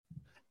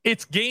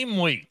It's game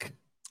week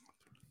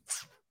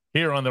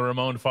here on the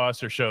Ramon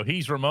Foster Show.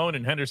 He's Ramon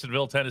in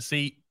Hendersonville,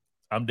 Tennessee.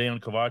 I'm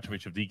Dan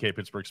Kovacevic of DK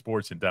Pittsburgh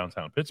Sports in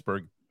downtown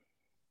Pittsburgh.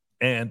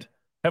 And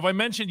have I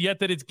mentioned yet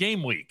that it's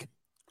game week?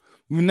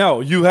 No,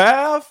 you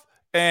have,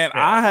 and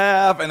yeah. I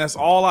have, and that's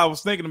all I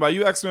was thinking about.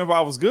 You asked me if I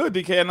was good,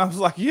 DK, and I was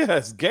like,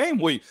 yes, game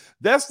week.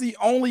 That's the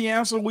only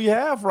answer we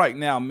have right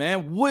now,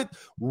 man, with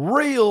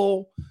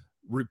real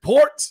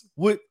reports,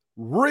 with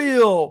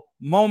real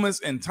moments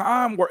in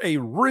time where a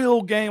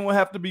real game will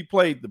have to be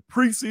played. The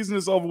preseason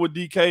is over with,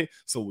 DK,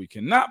 so we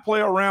cannot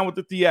play around with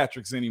the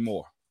theatrics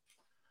anymore.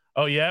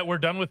 Oh, yeah? We're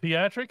done with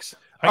theatrics?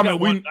 I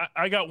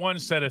got one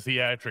set of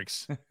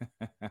theatrics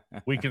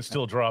we can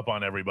still drop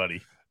on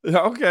everybody.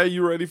 Okay,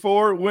 you ready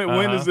for it?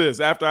 When is this?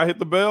 After I hit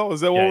the bell?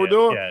 Is that what we're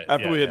doing?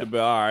 After we hit the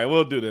bell. All right,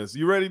 we'll do this.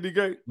 You ready,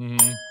 DK?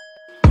 Mm-hmm.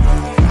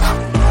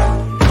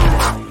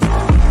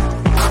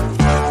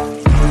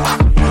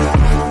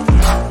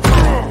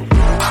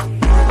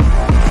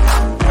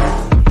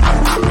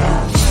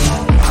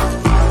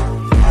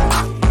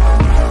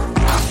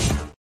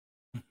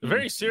 A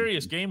very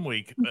serious game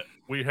week.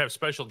 We have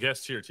special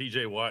guests here,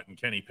 TJ Watt and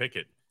Kenny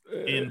Pickett,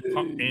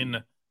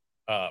 in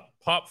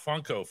Pop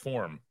Funko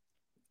form,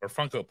 or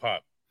Funko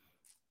Pop.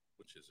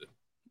 Which is it?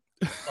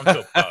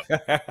 Funko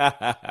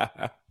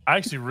Pop. I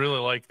actually really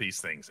like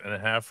these things, and I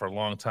have for a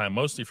long time,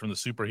 mostly from the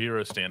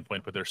superhero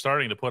standpoint, but they're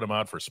starting to put them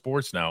out for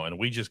sports now, and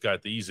we just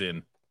got these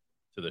in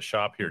to the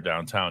shop here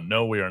downtown.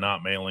 No, we are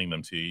not mailing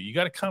them to you. You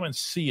got to come and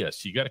see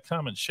us. You got to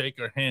come and shake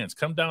our hands.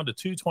 Come down to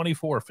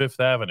 224 Fifth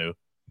Avenue.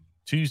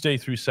 Tuesday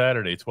through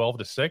Saturday, 12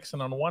 to 6.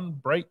 And on one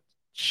bright,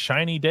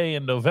 shiny day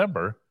in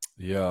November,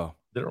 there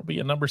will be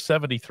a number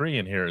 73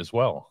 in here as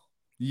well.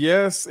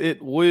 Yes, it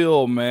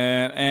will,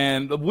 man.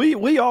 And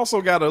we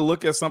also got to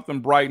look at something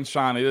bright and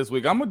shiny this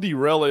week. I'm going to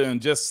derail it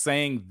and just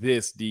saying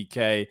this,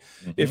 DK,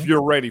 if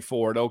you're ready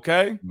for it,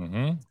 okay?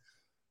 Mm-hmm.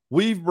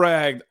 We've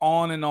bragged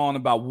on and on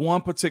about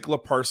one particular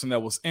person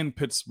that was in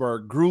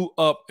Pittsburgh, grew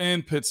up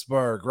in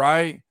Pittsburgh,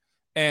 right?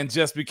 And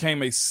just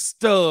became a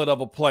stud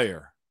of a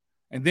player.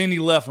 And then he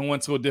left and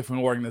went to a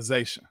different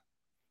organization.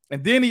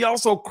 And then he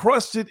also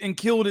crushed it and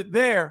killed it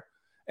there.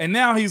 And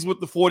now he's with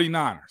the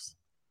 49ers.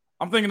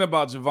 I'm thinking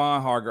about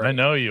Javon Hargrave. I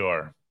know you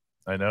are.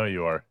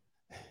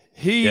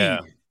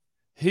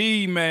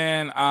 He,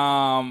 man,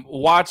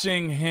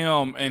 watching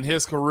him and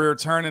his career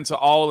turn into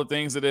all the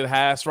things that it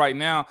has right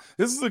now.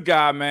 This is a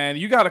guy, man,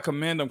 you got to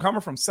commend him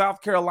coming from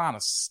South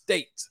Carolina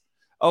State.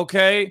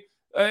 Okay.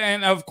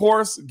 And, of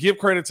course, give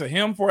credit to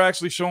him for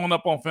actually showing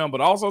up on film, but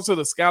also to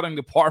the scouting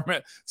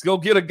department to go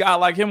get a guy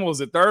like him.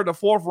 Was it third or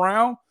fourth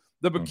round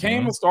that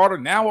became a starter,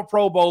 now a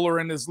Pro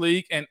Bowler in this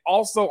league, and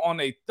also on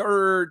a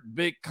third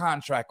big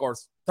contract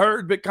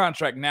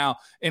now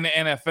in the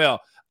NFL.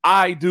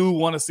 I do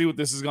want to see what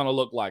this is going to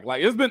look like.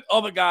 Like, there's been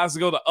other guys that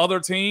go to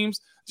other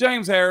teams.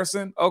 James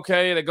Harrison,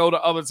 okay, that go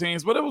to other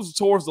teams, but it was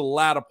towards the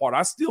latter part.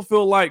 I still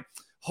feel like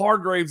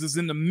Hargraves is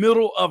in the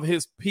middle of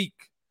his peak.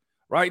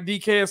 Right,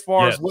 DK, as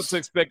far as what to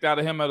expect out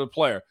of him as a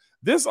player.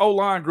 This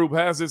O-line group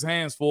has his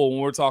hands full when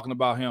we're talking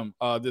about him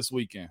this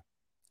weekend.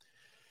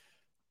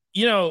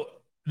 You know,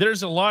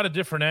 there's a lot of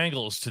different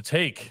angles to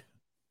take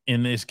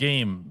in this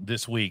game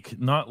this week,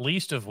 not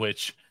least of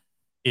which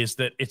is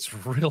that it's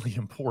really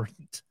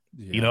important.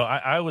 Yeah. You know,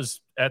 I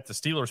was at the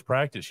Steelers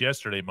practice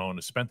yesterday,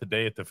 Mona, spent the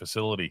day at the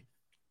facility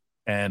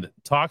and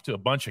talked to a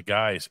bunch of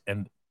guys,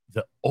 and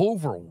the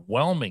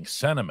overwhelming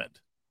sentiment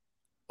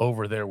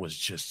over there was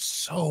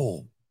just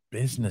so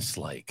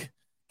businesslike.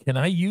 Can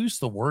I use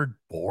the word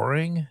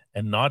boring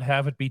and not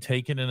have it be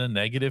taken in a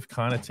negative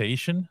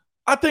connotation?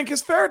 I think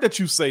it's fair that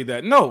you say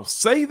that. No,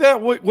 say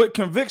that with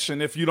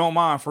conviction, if you don't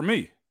mind, for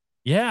me.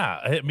 Yeah,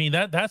 I mean,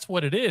 that's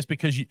what it is,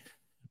 because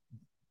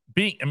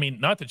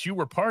not that you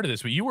were part of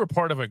this, but you were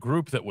part of a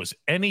group that was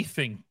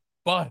anything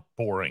but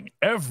boring.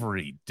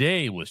 Every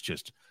day was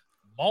just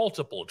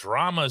multiple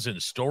dramas and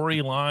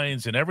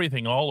storylines and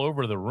everything all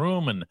over the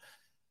room. And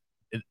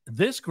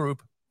this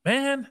group,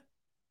 man,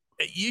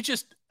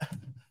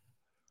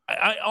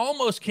 I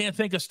almost can't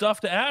think of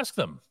stuff to ask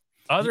them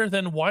other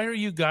than, why are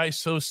you guys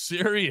so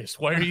serious?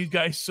 Why are you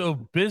guys so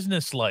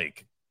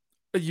businesslike?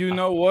 You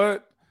know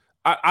what?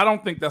 I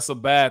don't think that's a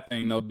bad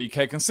thing, though,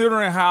 DK,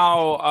 considering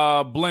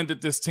how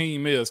blended this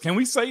team is. Can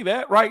we say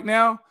that right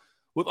now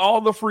with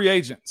all the free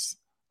agents?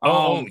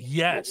 Yes.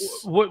 Yes.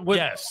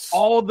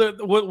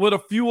 With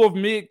a few of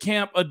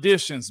mid-camp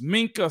additions.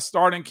 Minka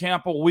starting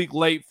camp a week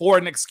late for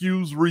an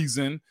excused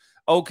reason.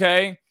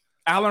 Okay.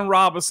 Allen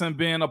Robinson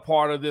being a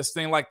part of this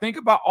thing. Like, think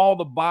about all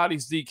the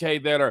bodies,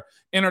 DK, that are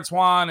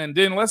intertwined. And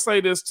then let's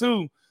say this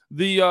too,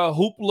 the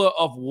hoopla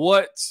of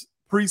what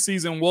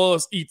preseason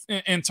was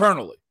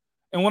internally.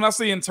 And when I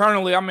say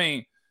internally, I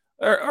mean,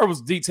 there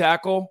was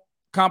D-tackle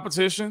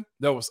competition.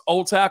 There was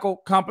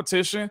O-tackle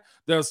competition.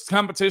 There's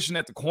competition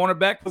at the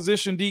cornerback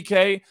position,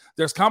 DK.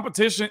 There's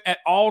competition at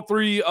all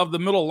three of the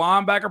middle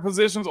linebacker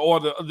positions, or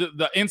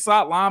the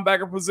inside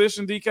linebacker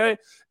position, DK.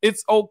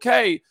 It's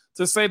okay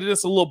to say that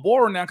it's a little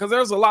boring now, because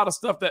there's a lot of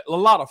stuff, a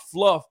lot of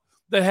fluff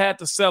that had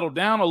to settle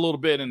down a little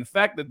bit. And the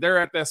fact that they're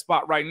at that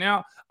spot right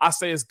now, I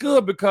say it's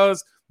good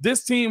because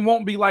this team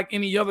won't be like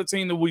any other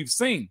team that we've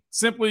seen,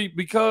 simply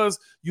because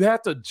you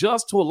have to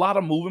adjust to a lot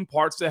of moving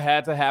parts that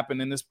had to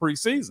happen in this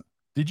preseason.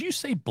 Did you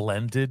say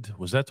blended?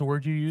 Was that the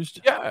word you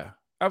used? Yeah,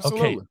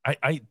 absolutely. Okay,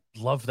 I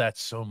love that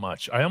so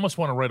much. I almost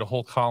want to write a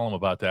whole column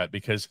about that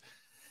because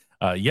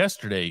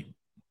yesterday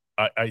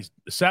I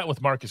sat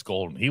with Marcus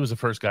Golden. He was the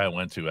first guy I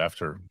went to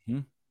after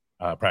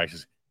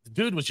practice. The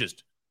dude was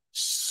just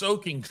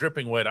soaking,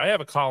 dripping wet. I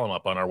have a column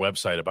up on our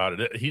website about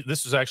it.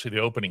 This is actually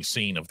the opening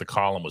scene of the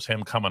column, was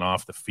him coming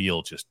off the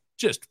field,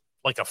 just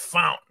like a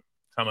fountain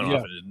coming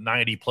off at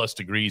 90 plus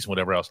degrees,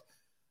 whatever else.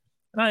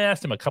 And I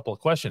asked him a couple of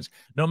questions.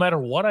 No matter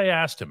what I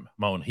asked him,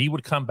 Moan, he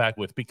would come back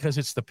with, because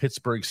it's the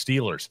Pittsburgh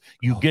Steelers.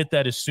 You get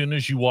that as soon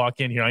as you walk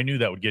in here. I knew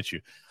that would get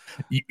you.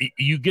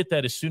 You get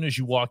that as soon as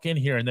you walk in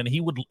here. And then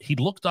he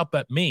looked up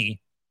at me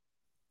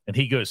and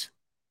he goes,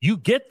 "You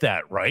get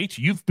that, right?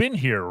 You've been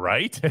here,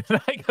 right?" And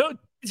I go,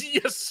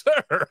 "Yes,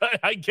 sir.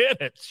 I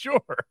get it.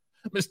 Sure,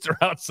 Mr.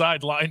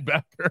 Outside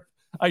Linebacker.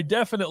 I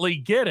definitely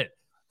get it."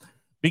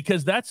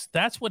 Because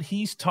that's what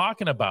he's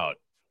talking about.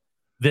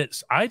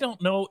 I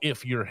don't know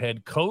if your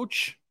head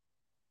coach,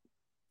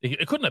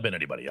 it couldn't have been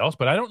anybody else,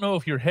 but I don't know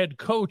if your head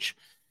coach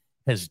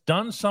has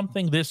done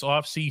something this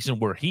offseason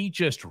where he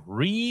just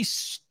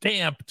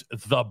re-stamped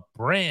the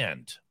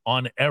brand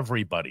on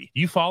everybody.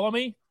 You follow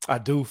me? I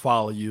do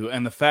follow you.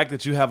 And the fact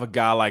that you have a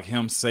guy like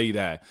him say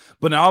that,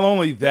 but not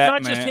only that,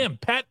 not just him,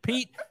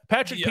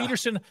 Patrick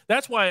Peterson.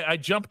 That's why I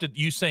jumped at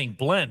you saying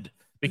blend,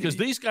 because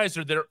these guys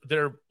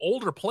they're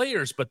older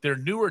players, but they're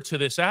newer to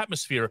this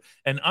atmosphere.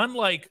 And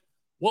unlike,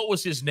 what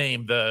was his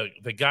name?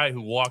 The guy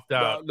who walked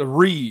out. The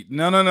Reed.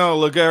 No.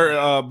 Look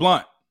at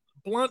Blunt.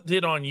 Blunt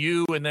did on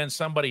you, and then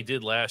somebody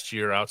did last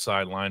year,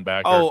 outside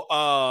linebacker.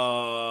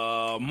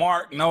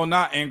 Mark. No,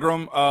 not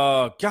Ingram.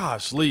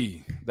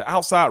 Lee, the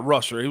outside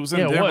rusher. He was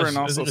in Denver and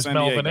also San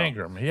Diego. Melvin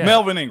Ingram. Yeah.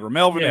 Melvin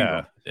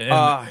Ingram.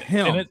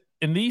 Him.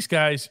 And these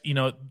guys,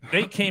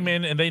 they came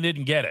in and they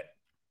didn't get it.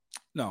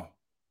 No.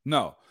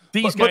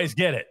 These guys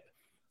get it.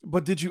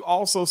 But did you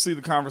also see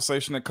the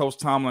conversation that Coach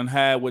Tomlin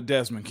had with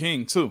Desmond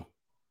King, too?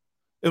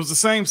 It was the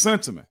same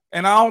sentiment.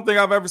 And I don't think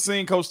I've ever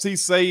seen Coach T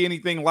say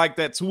anything like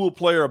that to a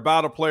player,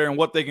 about a player, and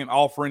what they can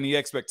offer and the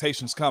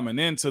expectations coming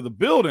into the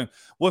building.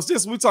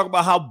 We talk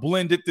about how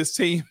blended this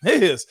team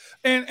is.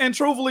 And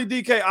truthfully,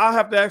 DK, I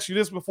have to ask you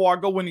this before I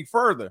go any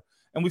further.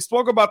 And we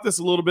spoke about this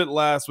a little bit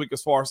last week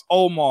as far as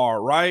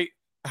Omar, right?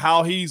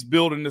 How he's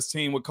building this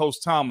team with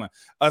Coach Tomlin,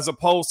 as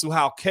opposed to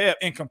how Kev,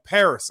 in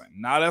comparison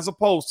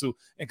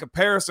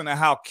to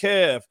how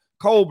Kev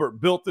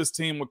Colbert built this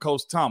team with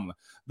Coach Tomlin.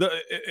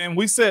 And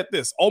we said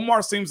this,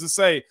 Omar seems to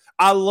say,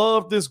 I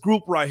love this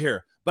group right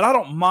here, but I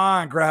don't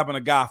mind grabbing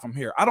a guy from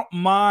here. I don't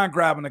mind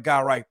grabbing a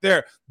guy right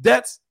there.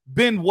 That's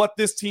been what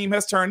this team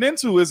has turned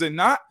into, is it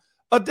not?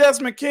 A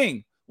Desmond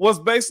King was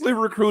basically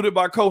recruited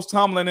by Coach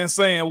Tomlin and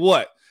saying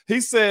what? He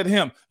said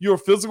you're a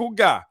physical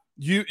guy.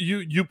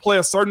 You play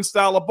a certain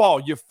style of ball.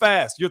 You're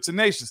fast. You're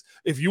tenacious.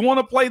 If you want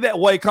to play that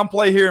way, come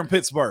play here in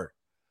Pittsburgh.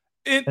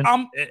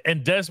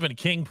 And Desmond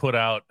King put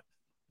out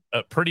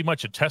pretty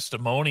much a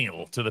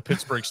testimonial to the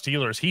Pittsburgh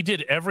Steelers. He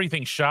did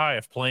everything shy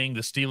of playing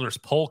the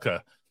Steelers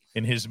polka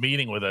in his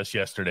meeting with us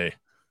yesterday.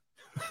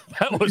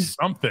 That was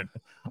something.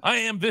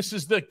 This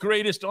is the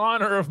greatest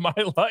honor of my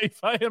life.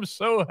 I am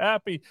so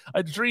happy.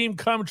 A dream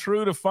come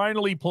true to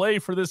finally play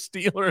for the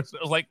Steelers.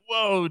 I was like,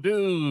 whoa,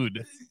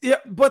 dude. Yeah,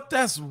 but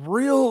that's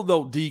real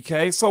though,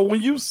 DK. So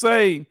when you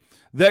say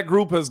that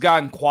group has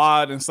gotten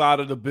quiet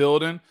inside of the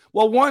building,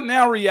 well,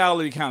 now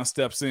reality kind of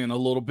steps in a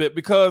little bit,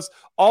 because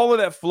all of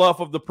that fluff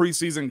of the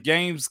preseason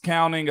games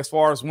counting as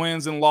far as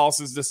wins and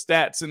losses, the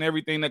stats and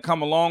everything that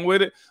come along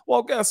with it,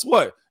 well, guess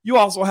what? You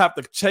also have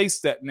to chase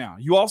that now.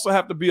 You also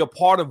have to be a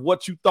part of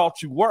what you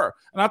thought you were.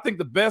 And I think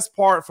the best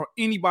part for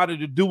anybody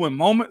to do in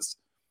moments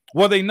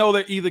where they know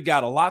they either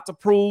got a lot to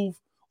prove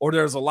or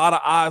there's a lot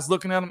of eyes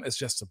looking at them, is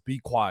just to be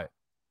quiet,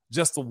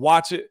 just to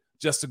watch it,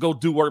 just to go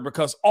do work,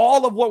 because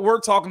all of what we're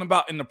talking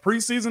about in the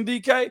preseason,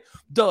 DK,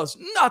 does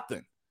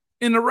nothing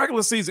in the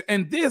regular season.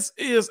 And this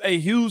is a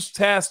huge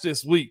task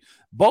this week.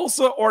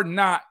 Bosa or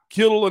not,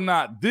 Kittle or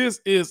not,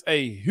 this is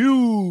a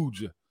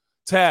huge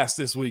task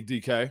this week,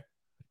 DK.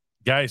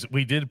 Guys,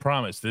 we did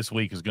promise this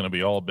week is going to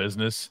be all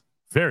business.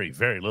 Very,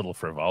 very little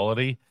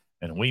frivolity.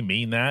 And we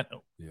mean that.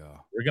 Yeah.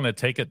 We're going to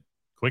take a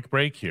quick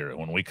break here. And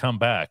when we come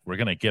back, we're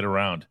going to get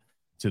around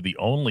to the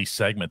only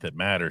segment that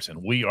matters,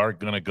 and we are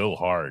going to go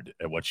hard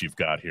at what you've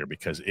got here,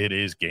 because it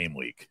is game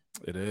week.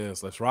 It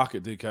is. Let's rock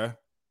it, DK.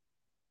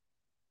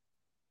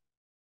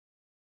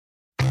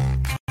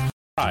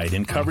 Pride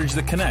in coverage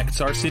that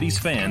connects our city's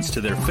fans to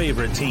their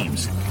favorite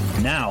teams.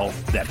 Now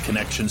that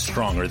connection's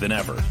stronger than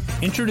ever.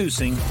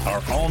 Introducing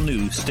our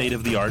all-new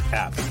state-of-the-art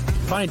app.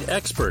 Find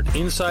expert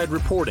inside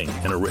reporting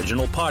and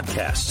original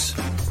podcasts.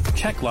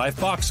 Check live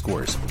box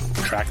scores.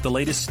 Track the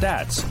latest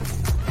stats.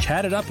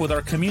 Chat it up with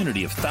our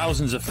community of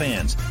thousands of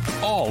fans,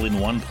 all in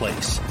one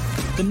place.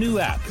 The new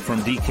app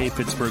from DK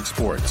Pittsburgh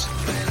Sports.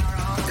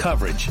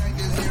 Coverage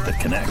that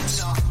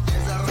connects.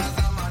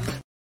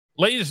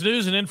 Latest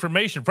news and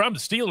information from the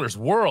Steelers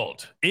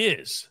world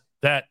is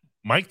that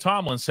Mike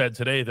Tomlin said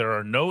today there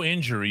are no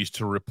injuries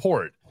to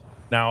report.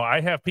 Now,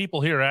 I have people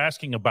here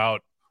asking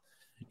about,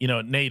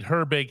 Nate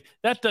Herbig.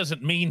 That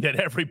doesn't mean that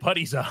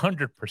everybody's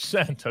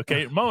 100%,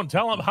 okay? Ramon,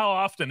 tell them how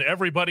often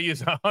everybody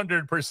is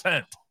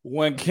 100%.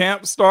 When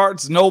camp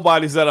starts,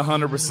 nobody's at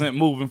 100%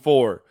 moving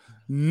forward.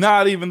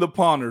 Not even the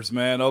punters,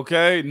 man,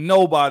 okay?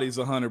 Nobody's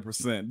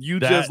 100%.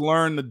 You just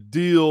learn to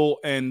deal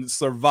and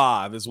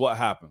survive is what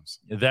happens.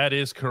 That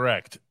is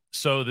correct.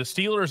 So the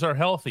Steelers are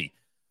healthy.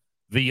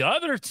 The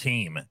other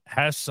team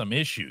has some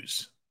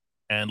issues.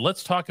 And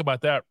let's talk about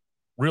that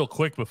real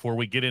quick before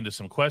we get into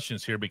some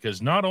questions here,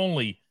 because not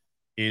only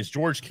is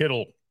George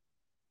Kittle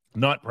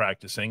not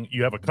practicing,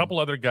 you have a couple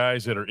other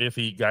guys that are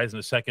iffy, guys in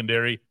the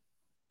secondary,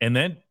 and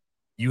then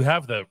you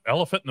have the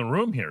elephant in the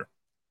room here,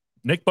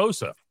 Nick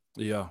Bosa.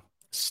 Yeah.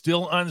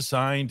 Still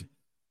unsigned,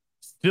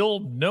 still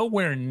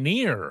nowhere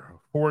near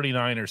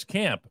 49ers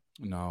camp.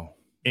 No.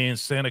 In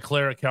Santa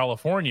Clara,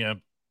 California.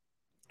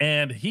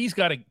 And he's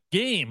got a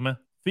game,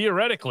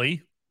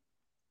 theoretically,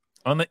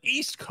 on the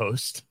East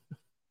Coast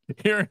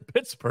here in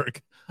Pittsburgh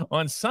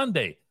on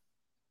Sunday.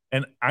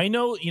 And I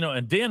know,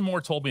 and Dan Moore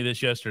told me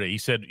this yesterday. He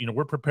said,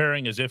 we're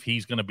preparing as if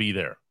he's going to be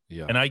there.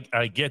 Yeah. And I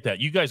get that.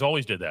 You guys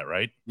always did that,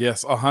 right?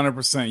 Yes,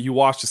 100%. You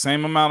watch the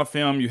same amount of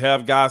film. You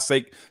have guys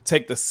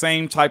take the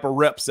same type of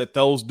reps that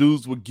those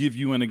dudes would give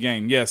you in a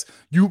game. Yes,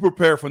 you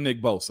prepare for Nick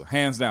Bosa,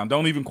 hands down.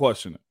 Don't even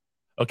question it.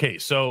 Okay,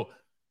 so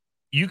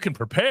you can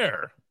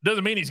prepare.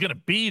 Doesn't mean he's going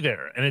to be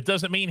there. And it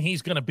doesn't mean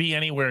he's going to be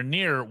anywhere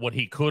near what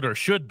he could or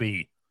should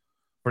be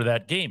for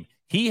that game.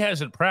 He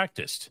hasn't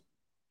practiced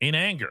in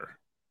anger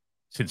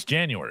since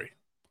January.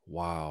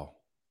 Wow.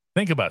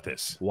 Think about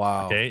this.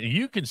 Wow. Okay.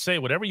 You can say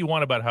whatever you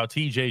want about how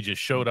TJ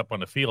just showed up on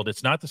the field.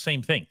 It's not the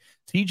same thing.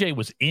 TJ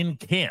was in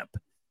camp.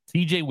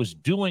 TJ was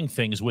doing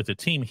things with the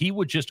team. He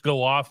would just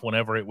go off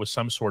whenever it was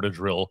some sort of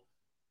drill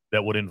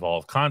that would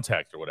involve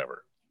contact or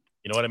whatever.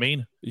 You know what I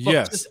mean?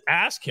 Yes. Just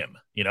ask him,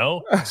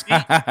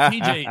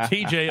 TJ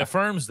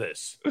affirms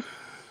this.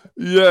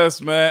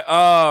 Yes,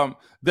 man.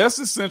 That's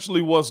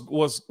essentially what's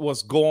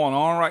going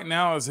on right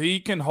now is he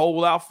can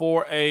hold out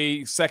for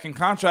a second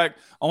contract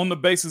on the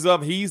basis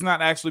of he's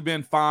not actually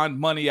been fined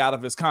money out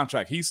of his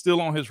contract. He's still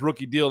on his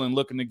rookie deal and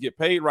looking to get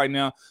paid right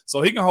now.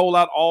 So he can hold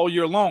out all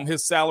year long.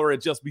 His salary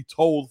would just be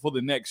told for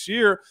the next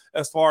year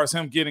as far as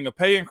him getting a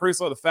pay increase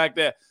or the fact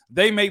that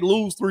they may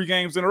lose 3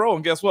 games in a row.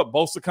 And guess what?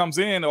 Bosa comes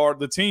in or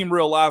the team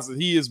realizes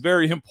he is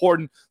very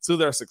important to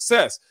their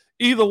success.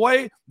 Either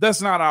way,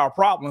 that's not our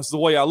problem. It's the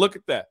way I look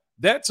at that.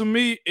 That to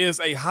me is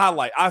a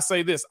highlight. I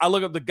say this. I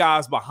look at the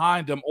guys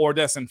behind him or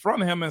that's in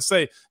front of him and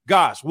say,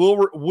 gosh,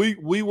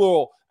 we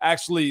will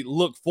actually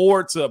look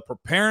forward to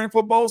preparing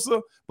for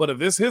Bosa. But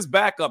if it's his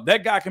backup,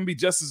 that guy can be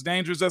just as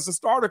dangerous as the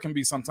starter can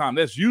be sometimes.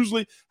 That's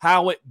usually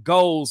how it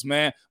goes,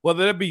 man.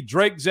 Whether that be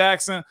Drake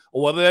Jackson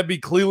or whether that be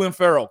Cleveland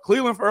Farrell.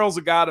 Cleveland Farrell's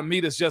a guy to me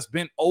that's just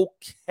been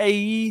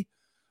okay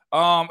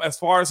as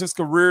far as his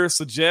career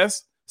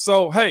suggests.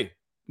 So, hey,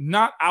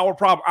 not our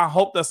problem. I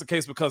hope that's the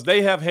case because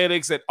they have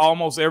headaches at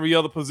almost every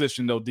other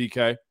position, though,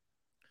 DK.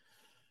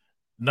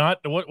 Not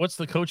what's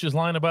the coach's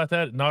line about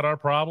that? Not our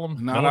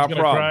problem. Not no our one's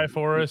gonna problem. cry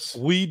for us.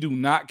 We do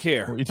not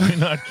care. We do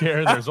not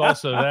care. There's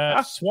also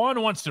that. Swan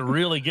wants to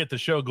really get the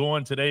show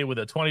going today with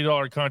a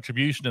 $20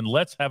 contribution, and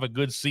let's have a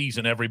good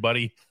season,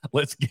 everybody.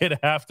 Let's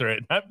get after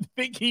it. I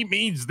think he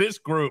means this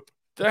group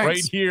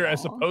right here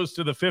as opposed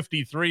to the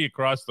 53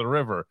 across the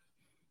river.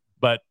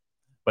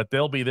 But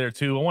they'll be there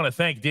too. I want to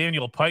thank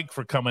Daniel Pike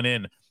for coming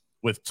in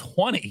with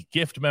 20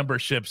 gift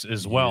memberships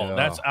as well. Yeah.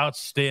 That's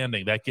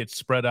outstanding. That gets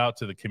spread out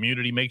to the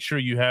community. Make sure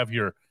you have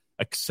your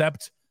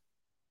accept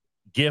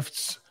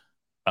gifts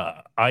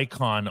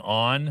icon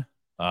on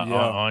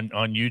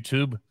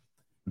YouTube.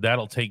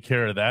 That'll take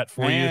care of that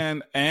for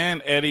you.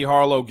 And Eddie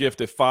Harlow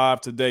gifted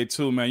 5 today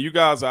too, man. You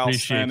guys are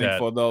outstanding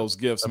for those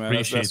gifts, man.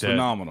 That's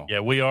phenomenal.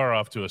 Yeah, we are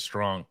off to a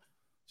strong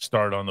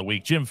start on the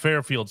week. Jim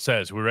Fairfield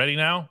says, we ready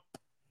now?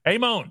 Hey,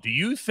 Moan, do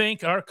you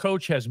think our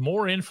coach has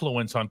more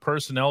influence on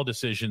personnel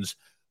decisions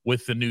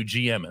with the new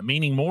GM,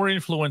 meaning more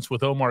influence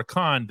with Omar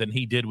Khan than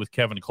he did with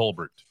Kevin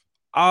Colbert?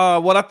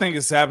 What I think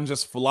is happening,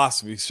 just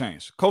philosophy's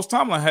changed. Coach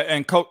Tomlin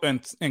and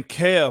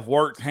Kev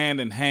worked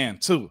hand in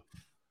hand too,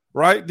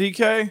 right,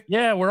 DK?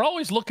 Yeah, we're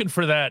always looking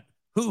for that.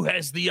 Who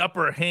has the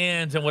upper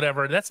hand and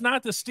whatever. That's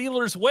not the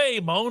Steelers' way,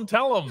 Moan.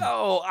 Tell them.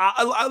 No,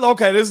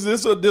 okay.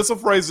 This will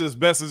phrase it as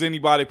best as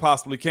anybody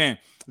possibly can.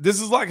 This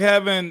is like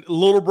having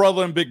little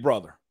brother and big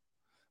brother.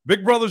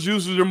 Big brother's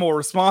usually the more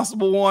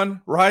responsible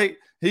one, right?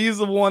 He's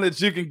the one that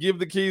you can give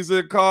the keys to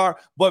the car.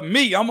 But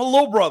me, I'm a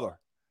little brother.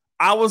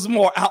 I was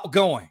more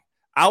outgoing.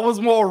 I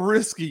was more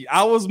risky.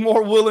 I was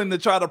more willing to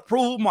try to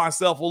prove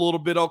myself a little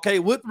bit, okay,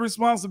 with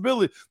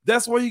responsibility.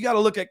 That's where you got to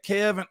look at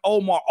Kev and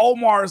Omar.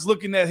 Omar is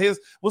looking at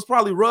was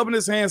probably rubbing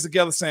his hands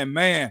together saying,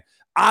 man,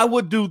 I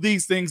would do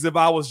these things if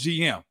I was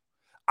GM.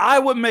 I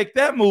would make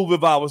that move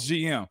if I was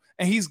GM.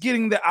 And he's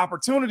getting the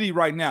opportunity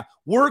right now.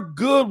 We're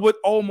good with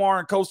Omar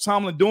and Coach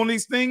Tomlin doing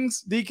these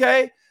things,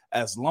 DK,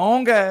 as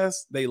long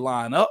as they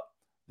line up,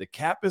 The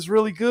cap is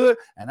really good.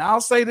 And I'll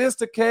say this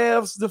to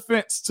Cavs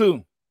defense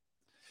too.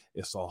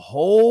 It's a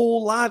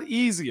whole lot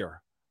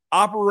easier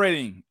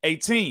operating a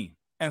team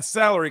and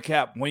salary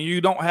cap when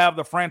you don't have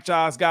the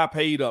franchise guy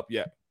paid up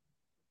yet.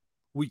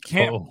 We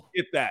can't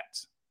get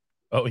that.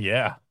 Oh,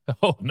 yeah.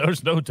 Oh,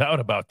 there's no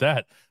doubt about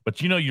that.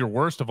 But your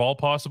worst of all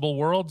possible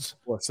worlds?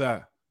 What's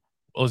that?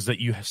 Was that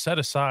you set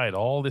aside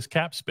all this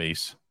cap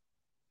space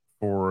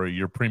for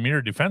your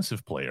premier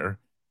defensive player,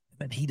 and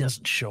then he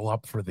doesn't show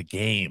up for the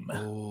game.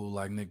 Oh,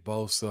 like Nick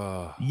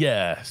Bosa.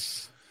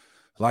 Yes.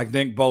 Like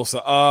Nick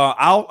Bosa.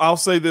 I'll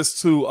say this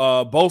too.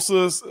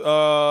 Bosa's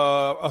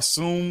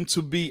assumed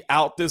to be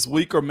out this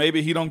week, or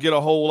maybe he don't get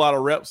a whole lot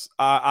of reps.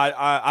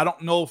 I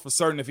don't know for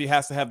certain if he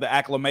has to have the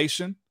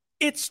acclimation.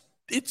 It's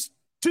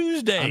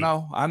Tuesday. I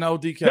know,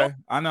 DK. Nope.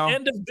 I know.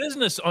 End of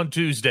business on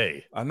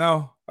Tuesday. I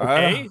know.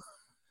 Okay.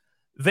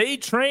 They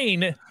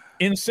train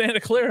in Santa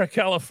Clara,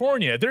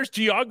 California. There's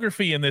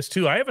geography in this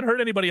too. I haven't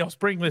heard anybody else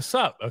bring this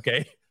up.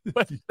 Okay.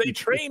 But they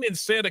train in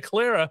Santa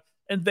Clara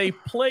and they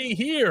play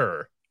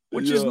here,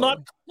 which is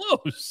not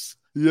close.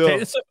 Yeah.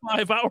 Okay, it's a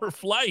 5-hour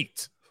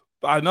flight.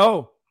 I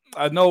know,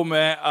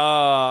 man.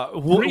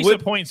 Teresa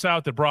points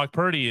out that Brock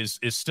Purdy is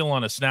still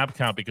on a snap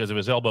count because of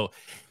his elbow.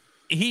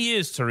 He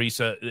is,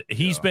 Teresa.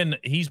 He's been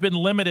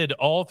limited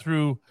all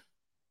through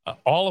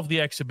all of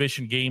the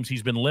exhibition games.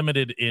 He's been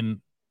limited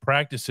in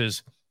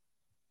practices.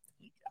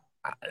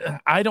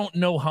 I don't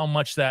know how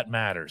much that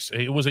matters.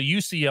 It was a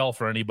UCL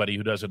for anybody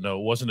who doesn't know.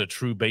 It wasn't a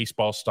true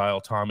baseball style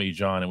Tommy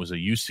John. It was a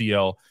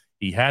UCL.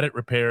 He had it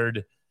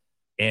repaired,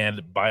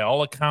 and by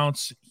all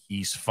accounts,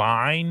 he's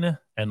fine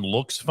and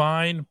looks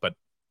fine. But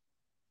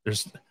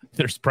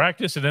there's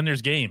practice and then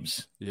there's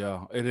games.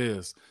 Yeah, it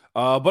is.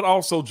 But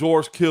also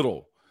George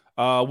Kittle.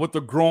 With the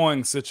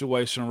groin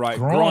situation, right?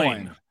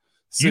 Groin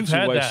situation. You've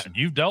had that.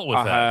 You've dealt with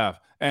that. I have.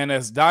 And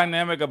as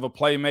dynamic of a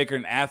playmaker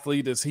and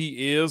athlete as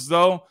he is,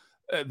 though,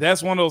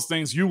 that's one of those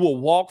things. You will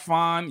walk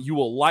fine. You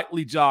will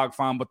lightly jog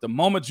fine. But the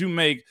moment you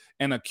make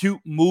an acute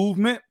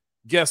movement,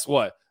 guess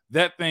what?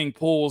 That thing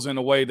pulls in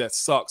a way that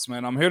sucks,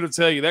 man. I'm here to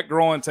tell you that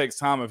groin takes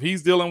time. If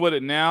he's dealing with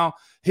it now,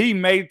 he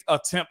may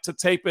attempt to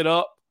tape it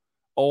up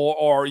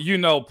or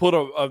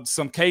put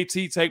some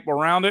KT tape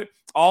around it.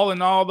 All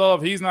in all, though,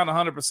 if he's not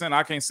 100%,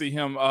 I can't see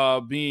him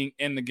being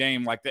in the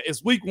game like that.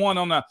 It's week one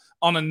on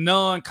a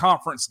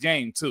non-conference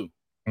game, too.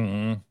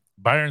 Mm-hmm.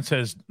 Byron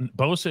says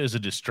Bosa is a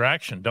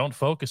distraction. Don't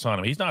focus on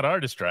him. He's not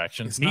our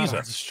distraction. He's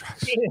a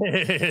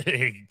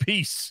distraction.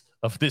 Piece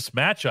of this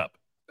matchup.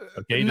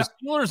 Okay, the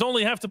Steelers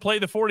only have to play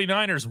the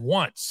 49ers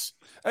once.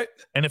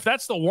 And if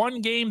that's the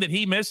one game that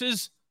he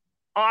misses,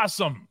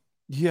 awesome.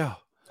 Yeah.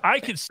 I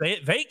could say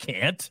it. They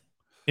can't.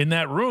 In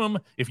that room,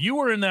 if you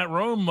were in that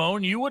room,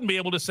 Moan, you wouldn't be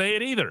able to say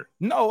it either.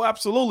 No,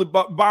 absolutely.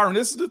 But Byron,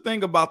 this is the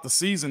thing about the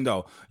season,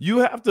 though. You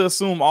have to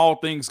assume all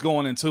things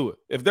going into it.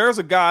 If there's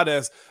a guy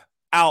that's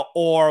out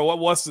or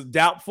what's the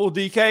doubtful,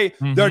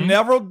 DK, they're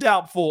never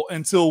doubtful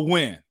until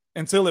when?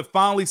 Until it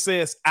finally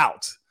says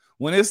out.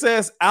 When it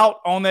says out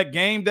on that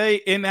game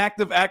day,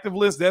 inactive, active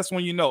list, that's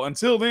when you know.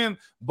 Until then,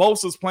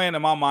 Bosa's playing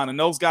in my mind, and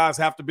those guys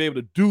have to be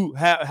able to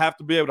have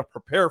to be able to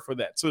prepare for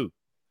that too.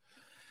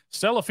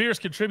 Stella Fierce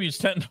contributes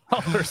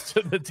 $10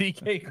 to the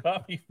DK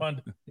Coffee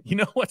Fund. You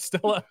know what,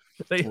 Stella?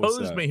 They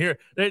hosed me here.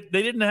 They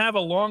didn't have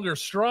a longer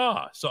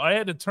straw, so I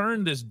had to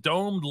turn this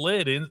domed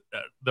lid in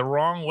the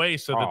wrong way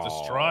so that the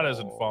straw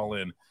doesn't fall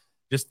in.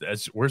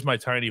 Where's my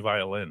tiny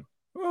violin?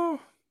 Oh,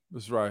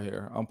 it's right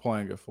here. I'm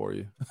playing it for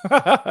you.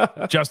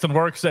 Justin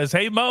Work says,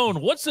 "Hey,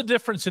 Moan, what's the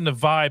difference in the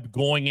vibe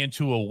going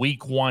into a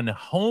week one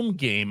home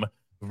game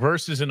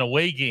versus an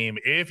away game,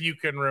 if you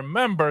can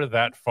remember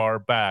that far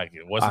back?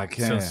 It wasn't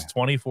since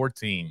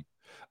 2014.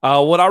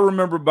 What I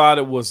remember about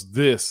it was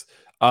this.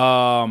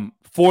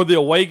 For the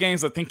away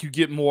games, I think you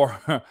get more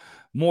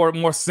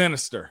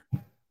sinister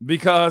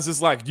because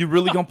it's like, you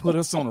really going to put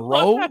us on the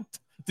road?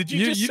 Did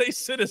you just say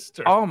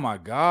sinister? Oh, my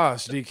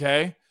gosh,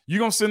 DK. You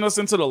going to send us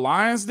into the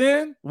Lions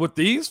Den with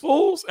these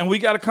fools and we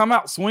got to come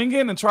out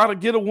swinging and try to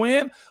get a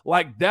win?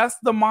 Like, that's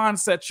the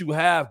mindset you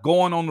have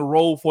going on the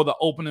road for the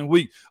opening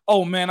week.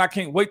 Oh, man, I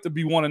can't wait to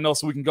be 1-0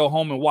 so we can go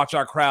home and watch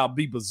our crowd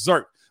be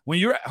berserk. When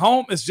you're at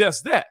home, it's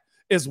just that.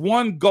 It's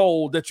one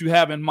goal that you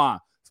have in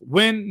mind.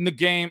 Win the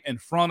game in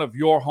front of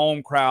your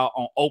home crowd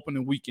on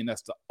opening weekend.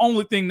 That's the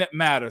only thing that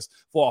matters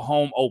for a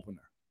home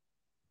opener.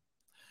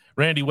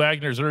 Randy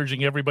Wagner's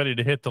urging everybody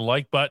to hit the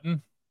like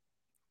button.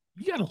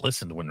 You got to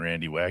listen to when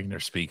Randy Wagner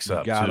speaks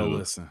up, got to too.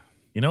 listen.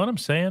 You know what I'm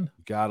saying?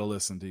 Got to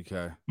listen,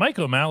 DK. Mike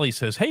O'Malley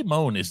says, "Hey,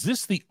 Moan, is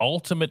this the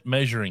ultimate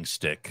measuring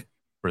stick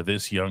for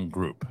this young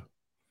group?"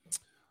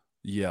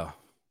 Yeah.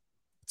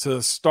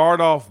 To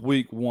start off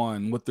week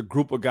one with the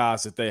group of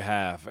guys that they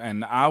have,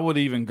 and I would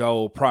even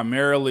go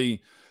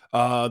primarily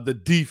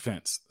the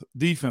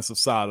defensive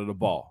side of the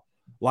ball.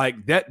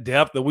 Like that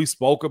depth that we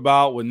spoke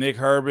about with Nick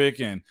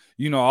Herbig and,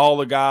 all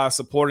the guys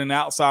supporting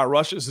outside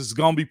rushers is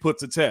going to be put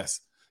to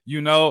test.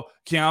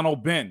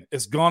 Keanu Benton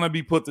is going to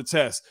be put to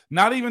test.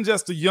 Not even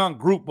just a young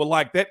group, but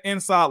like that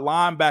inside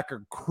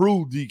linebacker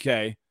crew,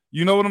 DK,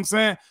 You know what I'm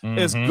saying?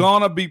 It's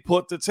going to be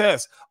put to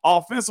test.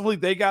 Offensively,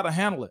 they got to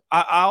handle it.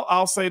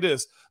 I'll say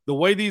this. The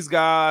way these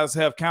guys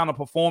have kind of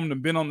performed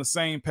and been on the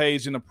same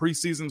page in the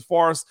preseason as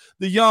far as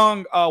the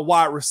young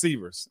wide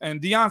receivers.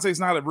 And Deontay's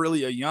not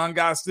really a young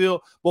guy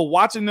still, but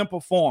watching them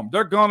perform,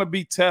 they're going to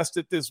be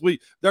tested this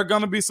week. There's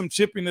going to be some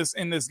chippiness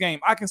in this game.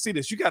 I can see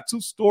this. You got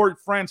two storied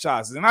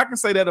franchises, and I can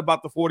say that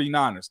about the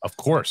 49ers. Of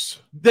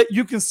course. That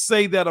you can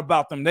say that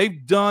about them.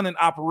 They've done and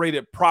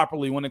operated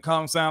properly when it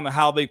comes down to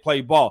how they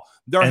play ball.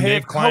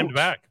 They've climbed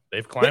back.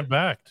 They've climbed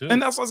back, too. And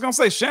that's what I was going to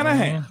say.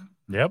 Shanahan.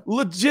 Yep.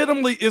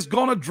 Legitimately is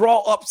going to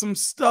draw up some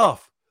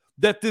stuff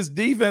that this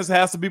defense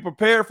has to be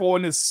prepared for,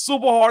 and it's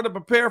super hard to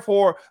prepare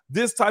for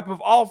this type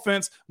of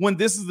offense when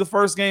this is the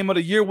first game of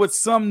the year with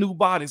some new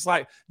bodies.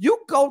 Like, you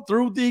go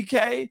through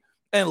DK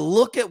and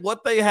look at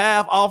what they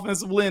have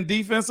offensively and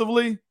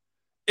defensively,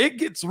 it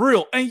gets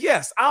real. And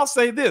yes, I'll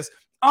say this.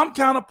 I'm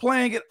kind of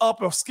playing it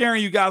up or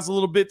scaring you guys a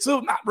little bit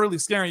too. Not really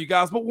scaring you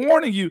guys, but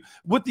warning you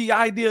with the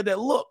idea that,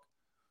 look,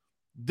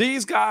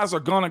 these guys are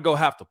going to go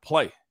have to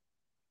play.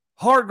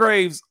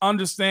 Hargraves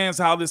understands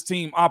how this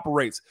team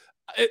operates.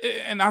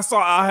 And I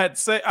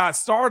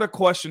started a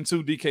question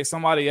too, DK.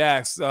 Somebody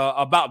asked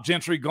about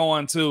Gentry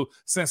going to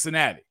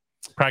Cincinnati.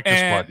 Practice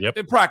squad,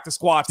 yep. Practice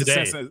squad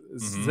today.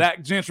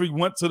 Zach Gentry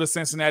went to the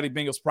Cincinnati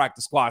Bengals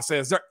practice squad.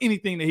 Says, is there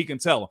anything that he can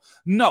tell them?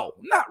 No,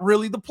 not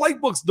really. The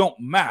playbooks don't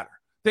matter.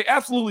 They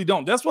absolutely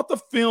don't. That's what the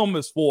film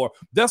is for.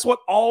 That's what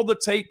all the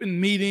tape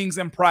and meetings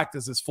and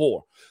practice is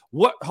for.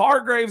 What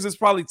Hargraves is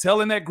probably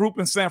telling that group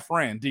in San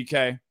Fran,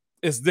 DK,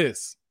 is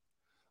this.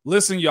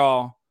 Listen,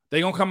 y'all,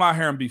 they're going to come out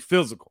here and be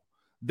physical.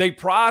 They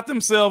pride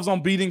themselves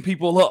on beating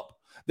people up.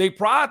 They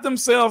pride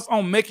themselves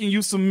on making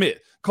you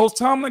submit. Coach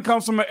Tomlin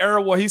comes from an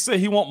era where he said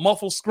he want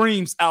muffled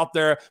screams out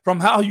there from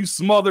how you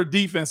smother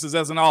defenses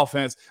as an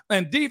offense.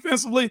 And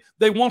defensively,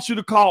 they want you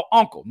to call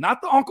uncle.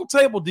 Not the uncle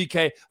table,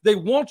 DK. They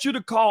want you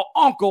to call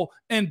uncle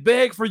and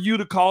beg for you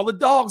to call the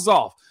dogs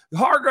off.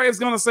 Hargrave's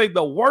going to say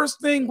the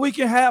worst thing we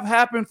can have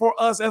happen for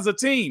us as a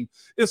team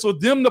is for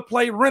them to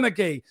play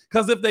renegade.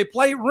 Because if they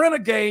play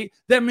renegade,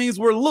 that means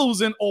we're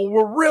losing or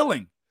we're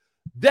reeling.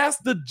 That's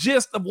the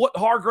gist of what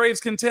Hargraves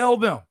can tell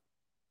them.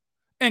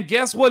 And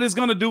guess what it's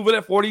going to do with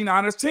that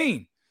 49ers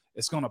team?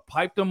 It's going to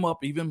pipe them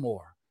up even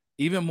more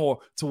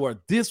to where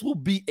this will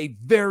be a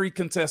very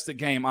contested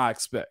game, I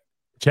expect.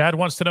 Chad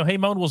wants to know, hey,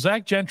 Moan, will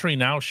Zach Gentry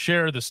now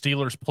share the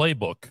Steelers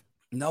playbook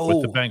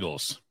with the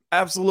Bengals?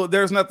 Absolutely.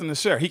 There's nothing to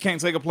share. He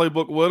can't take a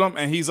playbook with him,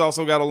 and he's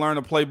also got to learn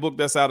a playbook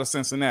that's out of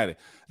Cincinnati.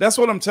 That's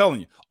what I'm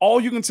telling you. All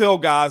you can tell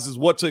guys is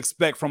what to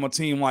expect from a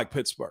team like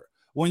Pittsburgh.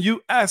 When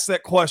you ask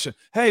that question,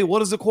 hey,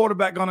 what is the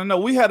quarterback going to know?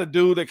 We had a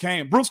dude that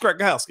came, Bruce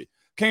Krakowski,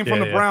 came from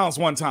the Browns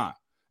one time.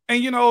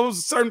 And, you know, it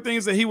was certain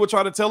things that he would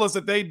try to tell us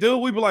that they do.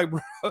 We'd be like,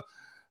 bro,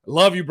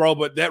 love you, bro,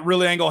 but that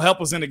really ain't going to help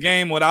us in the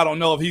game when I don't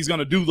know if he's going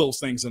to do those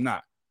things or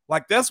not.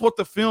 Like, that's what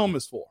the film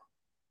is for.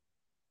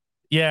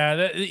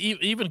 Yeah,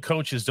 even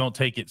coaches don't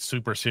take it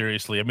super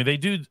seriously. I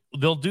mean,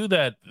 they'll do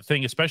that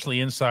thing,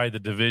 especially inside the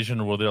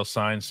division, where they'll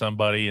sign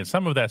somebody, and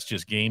some of that's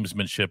just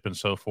gamesmanship and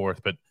so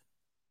forth. But,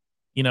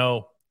 you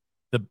know,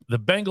 the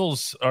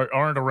Bengals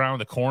aren't around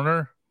the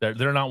corner.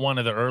 They're not one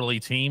of the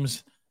early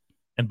teams.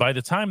 And by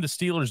the time the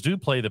Steelers do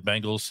play the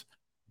Bengals,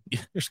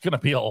 there's going to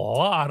be a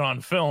lot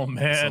on film,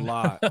 man. It's a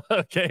lot.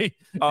 Okay.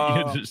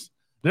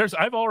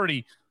 I've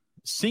already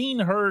seen,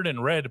 heard,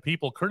 and read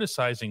people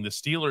criticizing the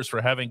Steelers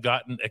for having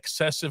gotten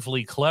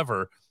excessively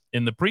clever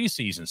in the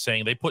preseason,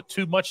 saying they put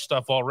too much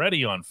stuff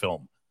already on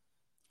film.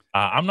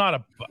 I'm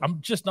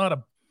just not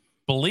a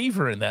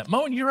believer in that.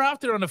 Moan, you're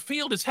out there on the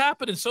field. It's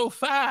happening so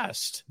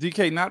fast.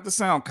 DK, not to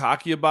sound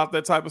cocky about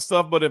that type of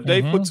stuff, but if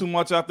they put too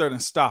much out there,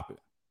 then stop it.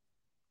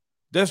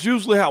 That's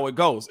usually how it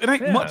goes. It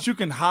ain't much you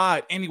can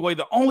hide anyway.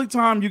 The only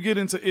time you get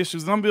into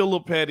issues, and I'm being a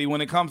little petty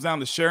when it comes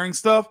down to sharing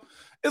stuff,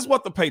 is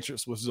what the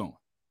Patriots was doing.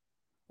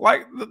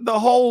 Like the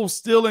whole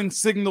stealing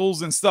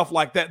signals and stuff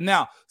like that.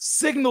 Now,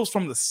 signals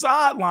from the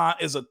sideline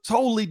is a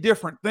totally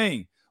different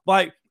thing.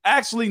 Like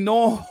actually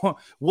knowing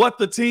what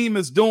the team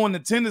is doing, the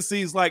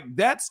tendencies, like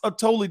that's a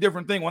totally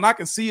different thing. When I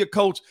can see a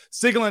coach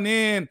signaling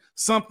in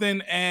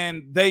something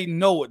and they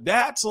know it,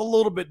 that's a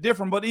little bit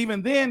different. But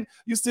even then,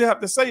 you still have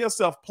to say to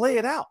yourself, play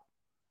it out.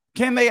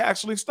 Can they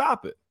actually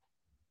stop it?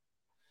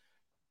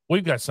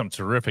 We've got some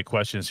terrific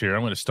questions here.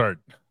 I'm going to start.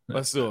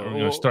 Let's do it.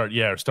 We're going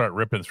to start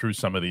ripping through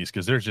some of these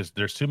because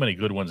there's too many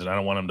good ones and I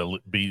don't want them to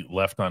be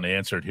left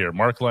unanswered here.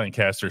 Mark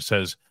Lancaster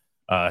says,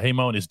 hey,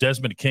 Moan, is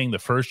Desmond King the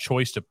first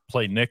choice to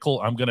play nickel?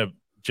 I'm going to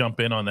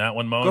jump in on that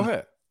one, Moan. Go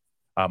ahead.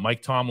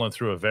 Mike Tomlin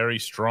threw a very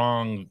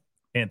strong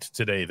hint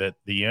today that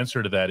the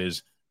answer to that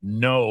is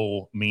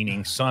no,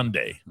 meaning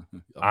Sunday.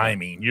 Okay. I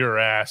mean, you're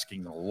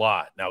asking a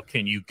lot. Now,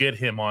 can you get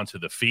him onto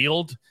the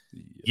field?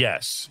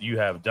 Yes, you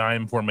have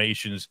dime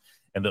formations.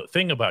 And the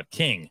thing about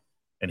King,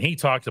 and he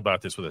talked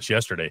about this with us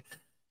yesterday,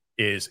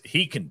 is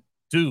he can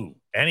do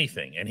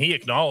anything. And he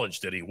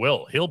acknowledged that he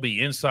will. He'll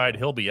be inside.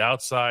 He'll be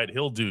outside.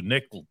 He'll do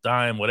nickel,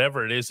 dime,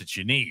 whatever it is that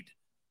you need.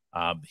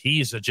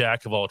 He's a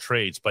jack of all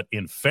trades. But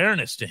in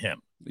fairness to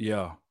him,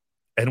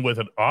 And with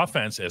an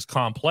offense as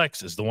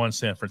complex as the one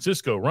San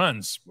Francisco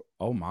runs,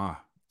 oh my,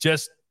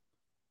 just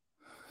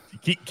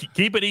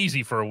keep it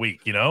easy for a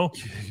week,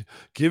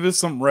 Give it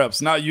some reps.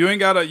 Now you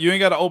ain't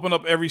gotta open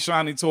up every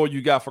shiny toy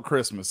you got for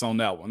Christmas on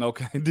that one,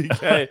 okay,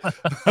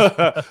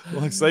 DK?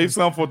 Like, save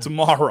some for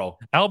tomorrow.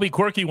 Albie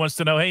Quirky wants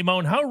to know, hey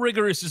Moan, how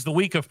rigorous is the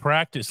week of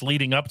practice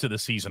leading up to the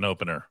season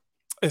opener?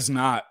 It's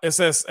not. It's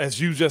as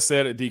you just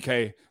said it,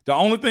 DK. The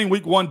only thing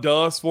week 1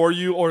 does for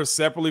you, or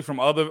separately from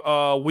other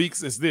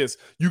weeks, is this: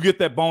 you get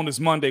that bonus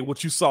Monday,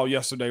 which you saw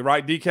yesterday,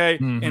 right, DK?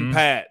 Mm-hmm. In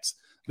pads.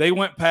 They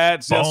went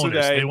pads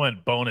yesterday. They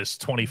went bonus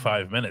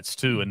 25 minutes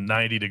too in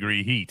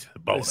 90-degree heat.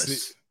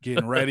 Bonus.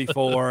 Getting ready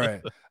for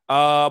it.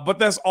 But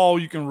that's all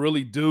you can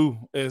really do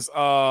is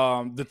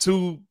the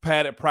 2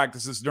 padded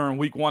practices during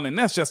week 1, and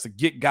that's just to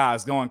get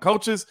guys going.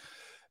 Coaches,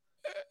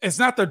 it's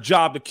not their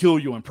job to kill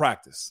you in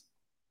practice.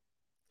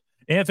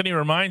 Anthony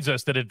reminds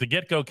us that at the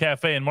Get-Go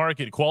Cafe and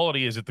Market,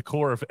 quality is at the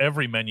core of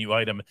every menu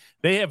item.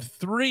 They have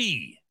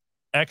 3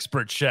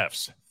 expert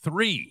chefs,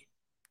 3,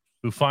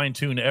 who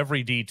fine-tune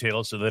every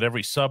detail so that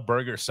every sub,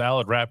 burger,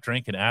 salad, wrap,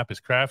 drink, and app is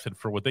crafted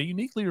for what they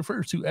uniquely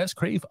refer to as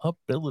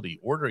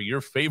crave-ability. Order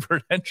your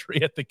favorite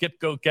entry at the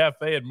Get-Go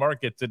Cafe and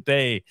Market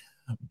today.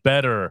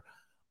 Better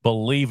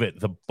believe it.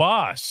 The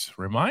boss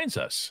reminds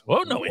us,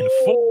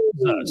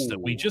 informs us that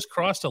we just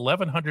crossed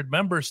 1,100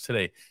 members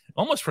today.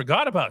 Almost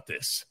forgot about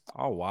this.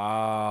 Oh,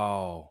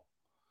 wow.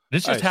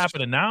 This just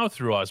happening now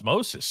through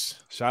osmosis.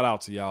 Shout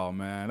out to y'all,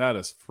 man. That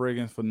is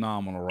friggin'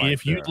 phenomenal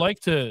If you'd like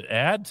to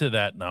add to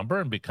that number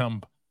and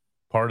become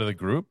part of the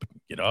group,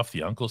 get off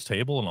the uncle's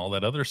table and all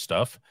that other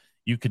stuff,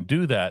 you can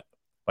do that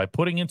by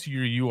putting into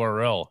your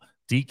URL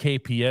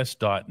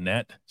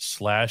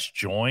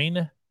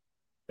dkps.net/join.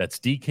 That's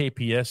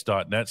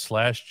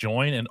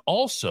dkps.net/join. And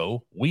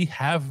also, we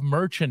have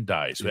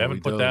merchandise. We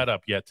haven't put that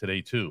up yet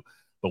today, too.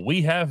 But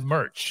we have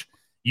merch.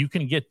 You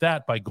can get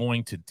that by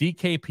going to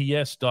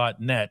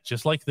dkps.net,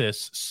 just like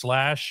this,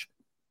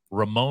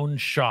 /Ramon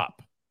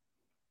shop.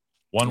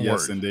 One word.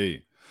 Yes,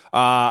 indeed.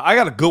 I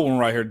got a good one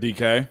right here,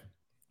 DK.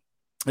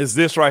 It's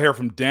this right here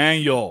from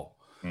Daniel.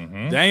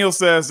 Mm-hmm. Daniel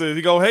says,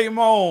 he go, hey,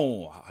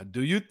 Mo,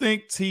 do you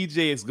think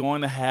TJ is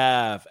going to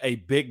have a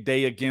big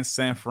day against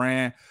San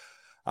Fran?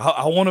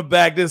 I want to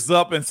back this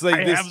up and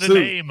say this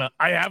too.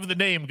 I have the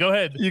name. Go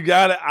ahead. You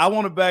got it. I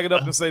want to back it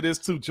up and say this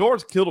too.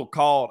 George Kittle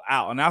called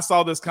out, and I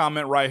saw this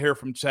comment right here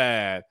from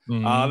Chad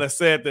that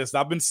said this.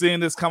 I've been seeing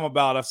this come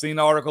about. I've seen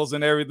articles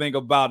and everything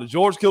about it.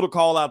 George Kittle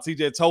called out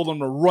TJ, told him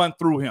to run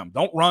through him.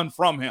 Don't run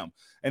from him.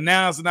 And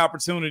now is an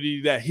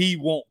opportunity that he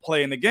won't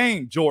play in the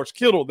game. George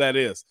Kittle, that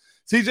is.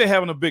 TJ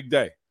having a big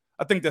day.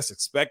 I think that's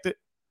expected.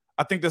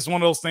 I think that's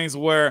one of those things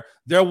where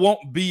there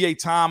won't be a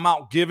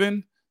timeout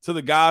given to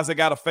the guys that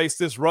got to face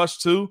this rush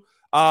too.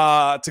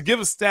 To give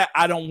a stat,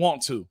 I don't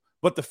want to.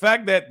 But the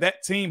fact that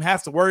that team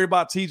has to worry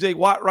about TJ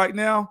Watt right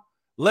now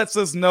lets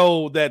us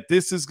know that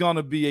this is going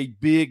to be a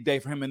big day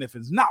for him. And if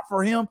it's not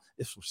for him,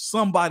 it's for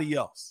somebody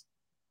else.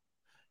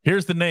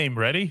 Here's the name.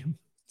 Ready?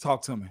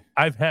 Talk to me.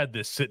 I've had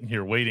this sitting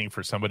here waiting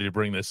for somebody to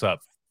bring this up.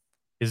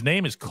 His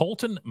name is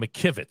Colton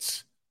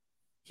McKivitz.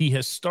 He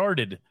has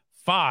started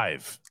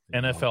 5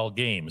 NFL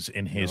games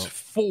in his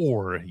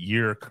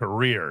 4-year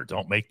career.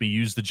 Don't make me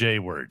use the J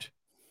word.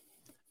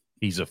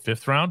 He's a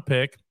 5th-round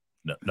pick.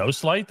 No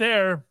slight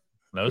there.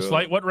 No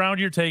slight what round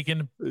you're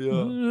taking.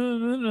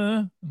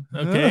 Yeah.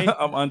 Okay.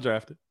 I'm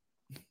undrafted.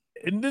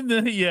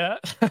 Yeah.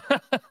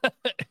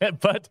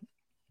 But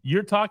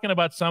you're talking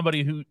about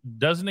somebody who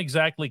doesn't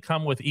exactly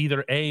come with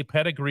either a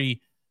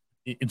pedigree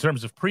in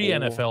terms of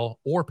pre-NFL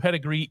or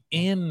pedigree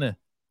in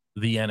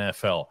the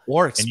NFL.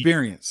 Or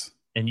experience.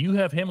 And you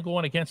have him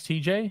going against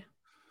TJ?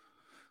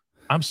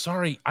 I'm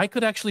sorry. I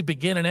could actually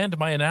begin and end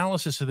my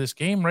analysis of this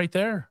game right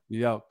there.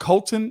 Yeah.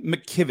 Colton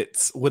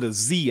McKivitz with a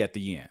Z at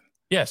the end.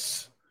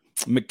 Yes.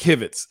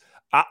 McKivitz.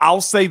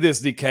 I'll say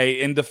this,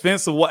 DK, in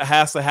defense of what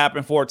has to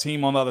happen for a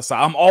team on the other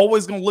side. I'm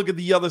always going to look at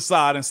the other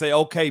side and say,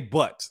 okay,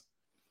 but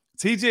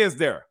TJ is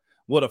there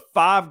with a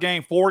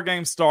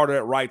 4-game starter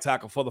at right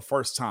tackle for the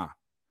first time.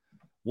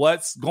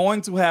 What's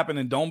going to happen,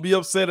 and don't be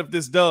upset if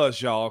this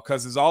does, y'all,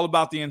 because it's all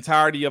about the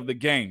entirety of the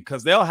game,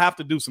 because they'll have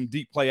to do some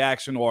deep play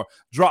action or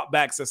drop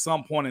backs at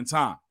some point in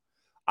time.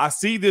 I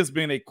see this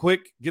being a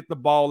quick get the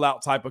ball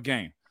out type of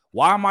game.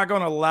 Why am I going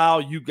to allow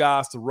you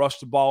guys to rush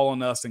the ball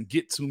on us and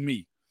get to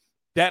me?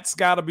 That's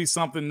got to be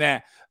something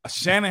that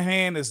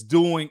Shanahan is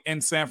doing in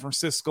San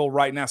Francisco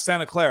right now.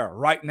 Santa Clara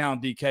right now,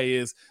 DK,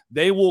 is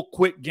they will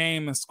quick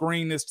game and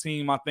screen this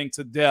team, I think,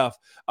 to death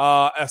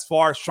as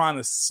far as trying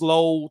to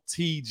slow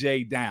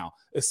TJ down,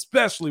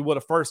 especially with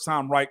a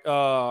first-time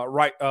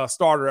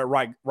starter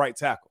at right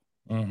tackle.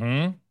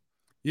 Mm-hmm.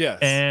 Yes.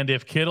 And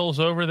if Kittle's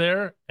over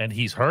there and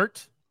he's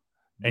hurt,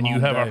 and you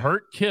have a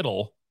hurt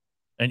Kittle,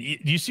 and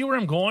do you see where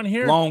I'm going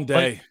here? Long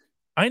day. Like,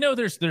 I know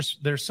there's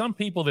some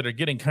people that are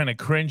getting kind of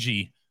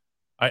cringy.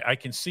 I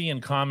can see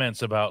in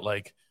comments about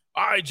like,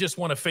 I just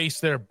want to face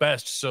their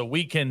best so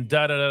we can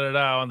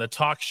da-da-da-da-da on the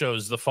talk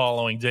shows the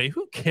following day.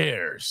 Who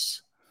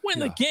cares? Win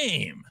the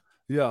game.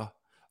 Yeah.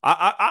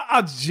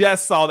 I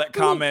just saw that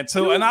comment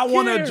too, and I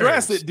want to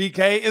address it.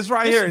 DK, it's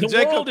right here. The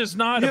Jacob, world is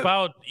not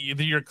about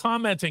your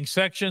commenting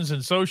sections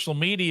and social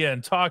media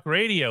and talk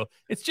radio.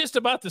 It's just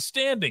about the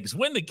standings.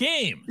 Win the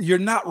game. You're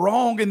not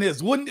wrong in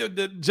this.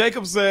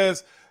 Jacob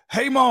says,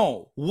 "Hey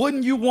Mo,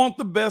 wouldn't you want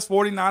the best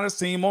 49ers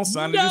team on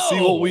Sunday to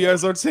see what we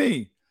as our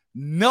team?"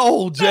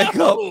 No, Jacob,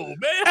 no, man.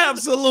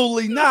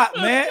 Absolutely not,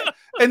 man.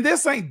 And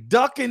this ain't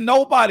ducking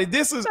nobody.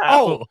 This is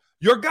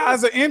your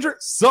guys are injured.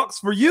 Sucks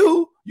for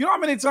you. You know how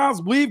many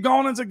times we've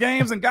gone into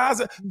games and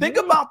guys think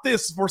about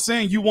this for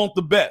saying you want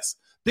the best.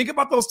 Think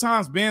about those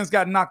times Ben's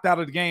got knocked out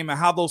of the game and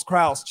how those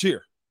crowds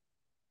cheer.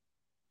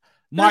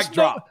 Mic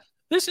drop.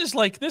 This is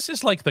like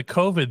the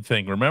COVID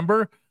thing.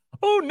 Remember?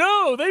 Oh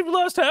no, they've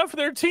lost half of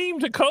their team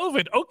to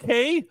COVID.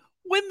 Okay,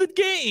 win the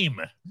game.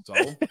 So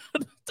it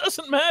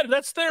doesn't matter.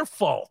 That's their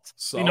fault.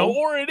 So,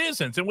 or it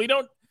isn't, and we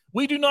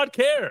do not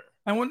care.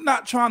 And we're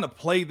not trying to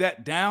play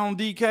that down,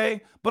 DK,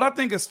 but I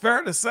think it's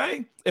fair to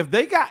say if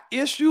they got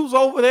issues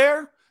over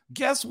there,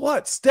 guess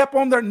what? Step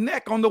on their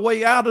neck on the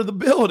way out of the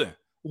building.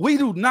 We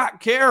do not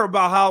care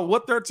about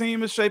what their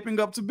team is shaping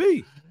up to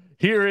be.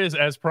 Here is,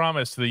 as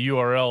promised, the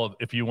URL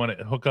if you want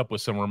to hook up with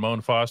some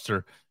Ramon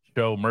Foster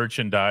Show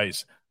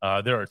merchandise.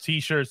 There are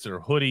T-shirts, there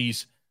are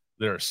hoodies,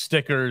 there are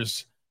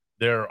stickers,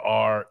 there's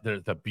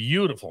the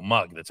beautiful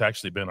mug that's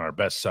actually been our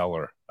best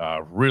seller.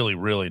 Really,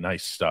 really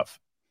nice stuff.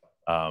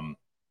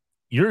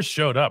 Yours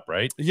showed up,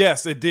 right?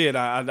 Yes, it did.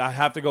 I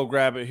have to go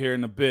grab it here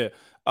in a bit.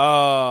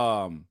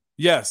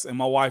 Yes, and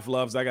my wife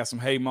loves. I got some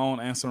Hey Moan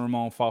and some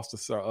Ramon Foster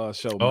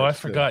show. Oh, I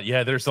forgot.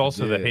 Yeah, there's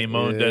also the Hey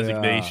Moan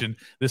designation.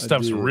 This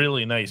stuff's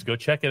really nice. Go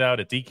check it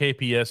out at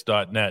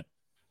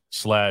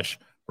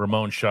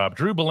dkps.net/Ramon Shop.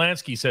 Drew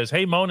Belansky says,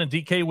 "Hey Moan and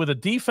DK, with a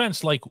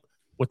defense like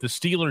what the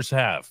Steelers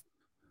have,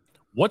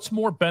 what's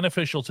more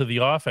beneficial to the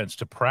offense,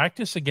 to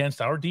practice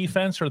against our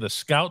defense or the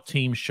scout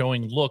team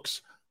showing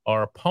looks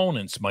our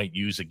opponents might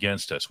use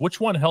against us? Which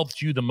one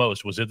helped you the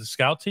most? Was it the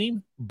scout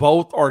team?"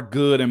 Both are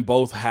good and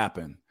both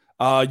happen.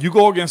 You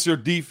go against your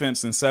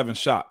defense in 7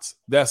 shots.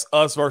 That's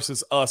us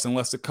versus us,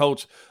 unless the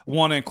coach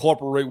want to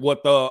incorporate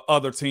what the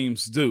other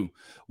teams do.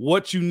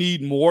 What you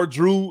need more,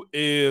 Drew,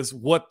 is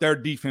what their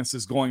defense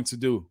is going to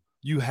do.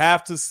 You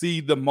have to see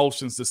the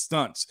motions, the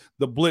stunts,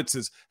 the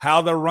blitzes,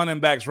 how their running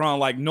backs run,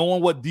 like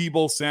knowing what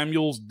Deebo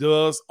Samuels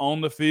does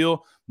on the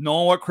field,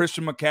 knowing what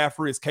Christian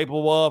McCaffrey is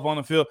capable of on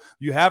the field.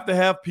 You have to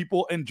have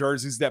people in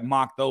jerseys that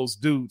mock those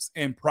dudes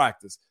in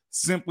practice.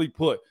 Simply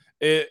put,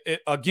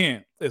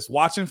 again, it's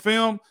watching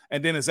film,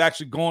 and then it's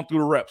actually going through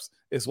the reps.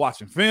 It's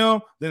watching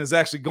film, then it's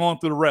actually going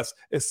through the reps.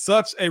 It's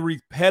such a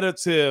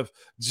repetitive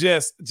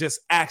just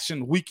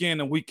action week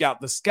in and week out.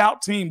 The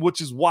scout team,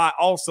 which is why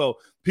also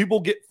people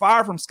get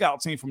fired from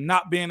scout team from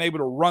not being able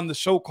to run the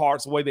show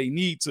cards the way they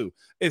need to.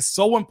 It's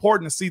so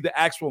important to see the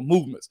actual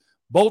movements.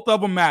 Both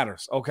of them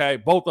matters, okay?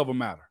 Both of them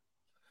matter.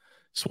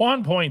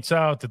 Swan points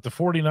out that the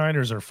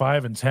 49ers are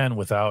 5-10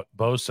 without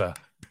Bosa.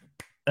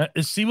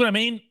 See what I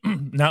mean?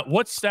 Now,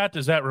 what stat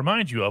does that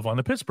remind you of on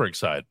the Pittsburgh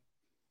side?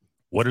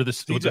 What are the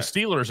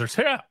Steelers are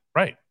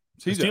right?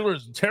 The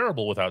Steelers are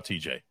terrible without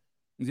TJ.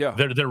 Yeah,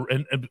 they're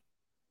and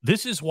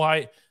this is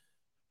why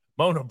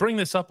Mona bring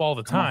this up all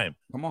the time.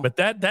 Come on. But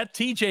that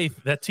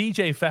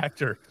TJ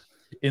factor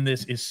in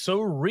this is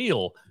so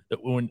real that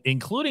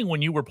including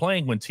when you were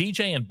playing, when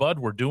TJ and Bud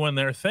were doing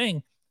their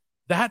thing,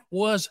 that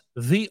was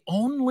the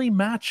only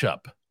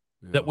matchup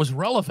that was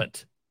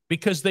relevant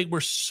because they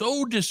were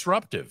so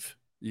disruptive.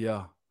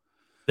 Yeah.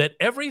 That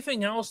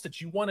everything else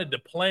that you wanted to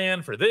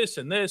plan for this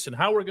and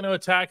how we're going to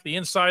attack the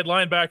inside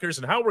linebackers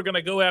and how we're going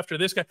to go after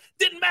this guy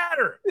didn't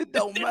matter. It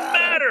didn't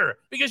matter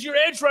because your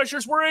edge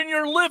rushers were in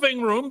your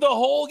living room the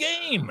whole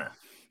game.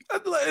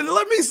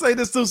 Let me say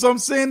this too. So I'm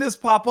seeing this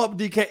pop up,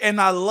 DK,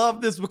 and I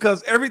love this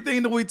because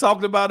everything that we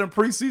talked about in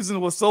preseason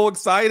was so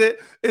excited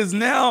is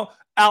now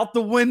out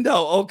the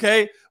window.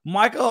 Okay.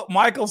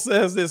 Michael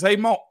says this, "Hey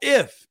Mo,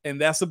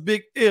 and that's a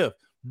big if,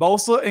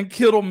 Bosa and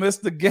Kittle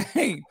missed the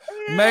game,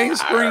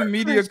 mainstream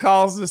media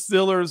calls the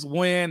Steelers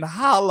win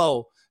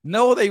hollow."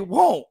 No, they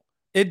won't.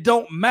 It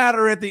don't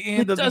matter at the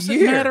end of the year. It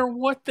doesn't matter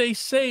what they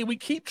say. We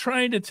keep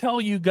trying to tell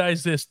you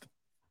guys this.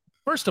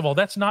 First of all,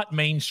 that's not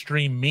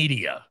mainstream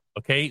media,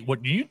 okay?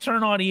 When you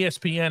turn on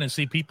ESPN and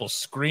see people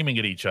screaming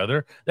at each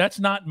other, that's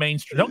not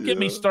mainstream. Don't get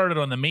me started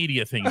on the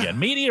media thing again.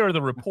 Media are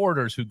the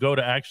reporters who go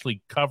to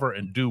actually cover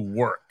and do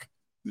work,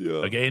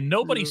 okay? And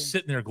nobody's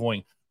sitting there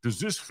going, "Does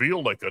this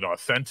feel like an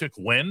authentic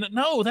win?"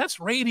 No, that's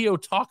radio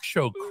talk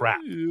show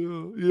crap.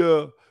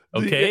 Yeah.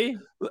 Okay.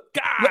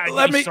 God,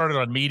 let me started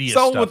on media.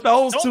 So stuff. With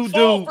those Don't two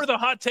fall dudes, for the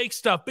hot take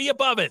stuff. Be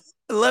above it.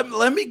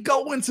 Let me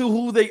go into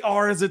who they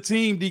are as a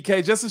team,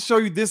 DK, just to show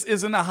you this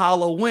isn't a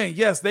hollow win.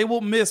 Yes, they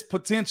will miss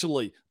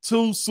potentially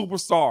 2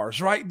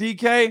 superstars, right,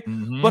 DK?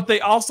 Mm-hmm. But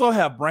they also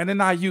have Brandon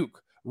Ayuk,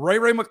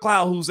 Ray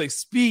McLeod, who's a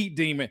speed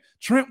demon.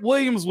 Trent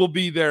Williams will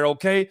be there,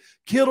 okay?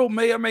 Kittle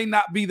may or may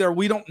not be there.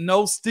 We don't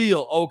know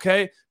still,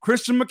 okay?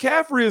 Christian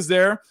McCaffrey is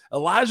there.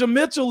 Elijah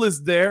Mitchell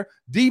is there.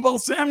 Deebo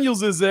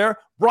Samuels is there.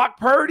 Brock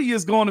Purdy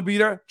is going to be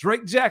there.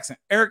 Drake Jackson,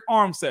 Eric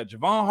Armstead,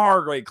 Javon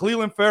Hargrave,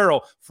 Cleveland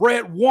Farrell,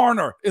 Fred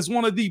Warner is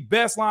one of the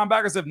best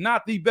linebackers, if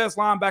not the best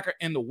linebacker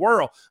in the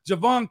world.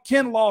 Javon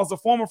Kinlaw is a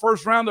former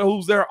first rounder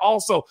who's there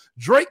also.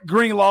 Drake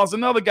Greenlaw is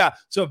another guy.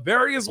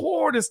 Javarius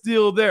Ward is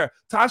still there.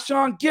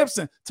 Tyshawn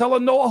Gibson,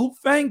 Talanoa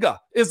Hufanga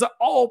is an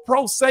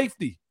all-pro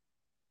safety.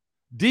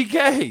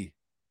 DK,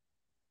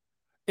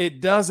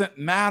 it doesn't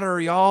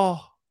matter,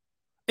 y'all.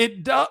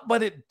 It does,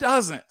 but it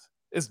doesn't.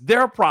 It's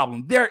their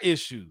problem, their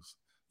issues.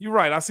 You're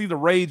right. I see the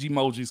rage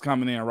emojis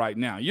coming in right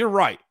now. You're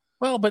right.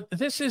 Well, but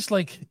this is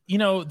like,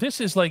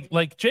 this is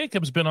like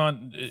Jacob's been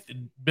on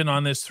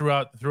this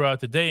throughout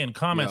the day and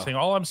commenting.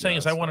 All I'm saying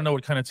is I want to know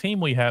what kind of team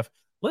we have.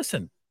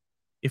 Listen,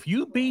 if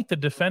you beat the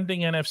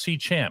defending NFC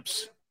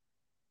champs,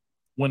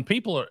 when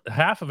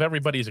half of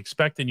everybody's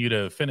expecting you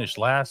to finish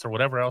last or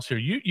whatever else here,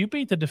 you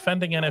beat the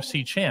defending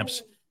NFC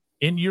champs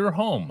in your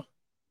home.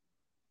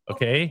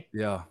 Okay?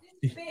 Yeah.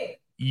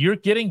 You're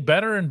getting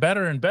better and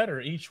better and better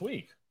each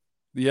week.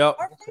 Yep.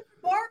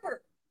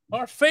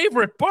 Our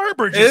favorite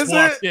barber just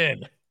walked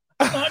in.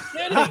 I'm not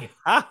kidding.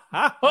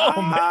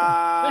 Oh,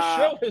 man. This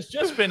show has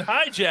just been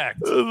hijacked.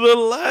 The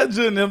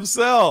legend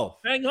himself.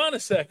 Hang on a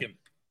second.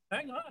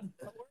 Hang on.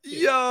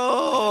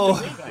 Yo.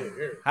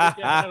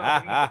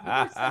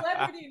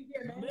 Celebrity in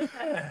here,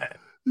 man.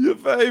 Your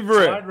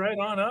favorite. Slide right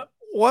on up.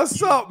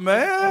 What's up,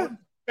 man?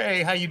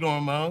 Hey, how you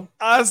doing, Mo?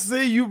 I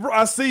see you.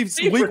 I see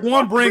week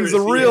one brings the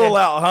real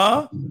out,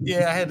 huh?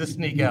 Yeah, I had to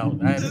sneak out.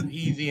 I had an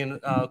easy and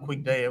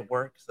quick day at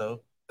work,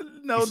 so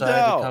no decided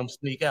doubt to come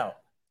sneak out.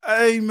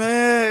 Hey,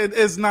 man,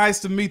 it's nice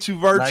to meet you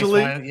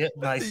virtually.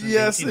 Nice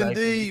yes,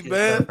 indeed,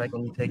 man. Let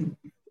me take.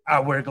 I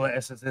wear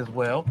glasses as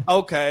well.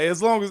 Okay,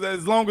 as long as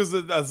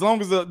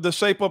the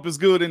shape up is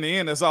good in the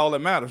end, that's all that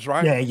matters,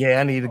 right? Yeah.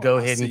 I need to go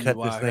ahead and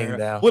cut this thing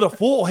down with a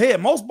full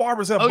head. Most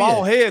barbers have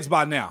bald heads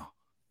by now.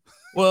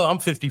 Well, I'm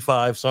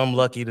 55, so I'm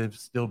lucky to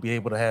still be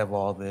able to have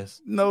all this.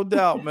 No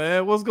doubt,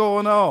 man. What's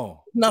going on?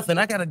 Nothing.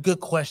 I got a good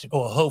question.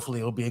 Or hopefully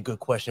it'll be a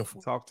good question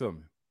for Talk to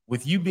me.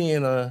 With you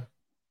being an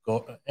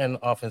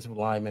offensive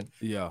lineman,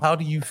 how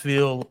do you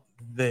feel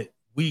that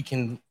we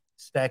can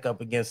stack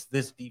up against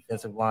this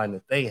defensive line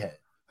that they have?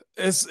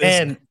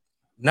 And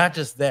not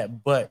just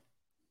that, but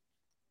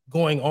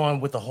going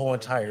on with the whole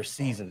entire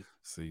season.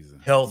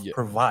 Health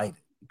provided.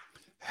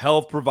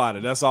 Health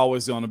provided. That's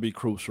always going to be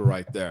crucial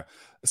right there.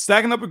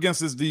 Stacking up against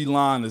this D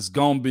line is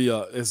gonna be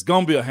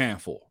a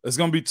handful. It's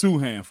gonna be two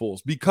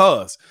handfuls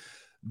because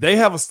they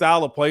have a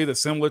style of play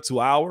that's similar to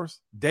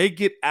ours. They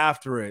get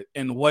after it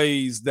in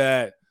ways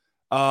that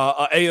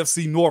a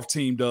AFC North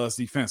team does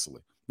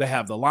defensively. They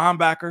have the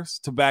linebackers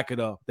to back it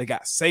up. They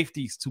got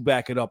safeties to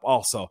back it up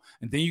also.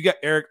 And then you got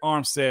Eric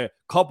Armstead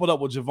coupled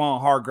up with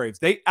Javon Hargraves.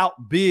 They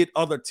outbid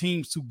other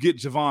teams to get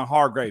Javon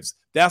Hargraves.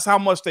 That's how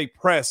much they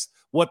press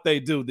what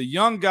they do. The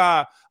young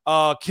guy,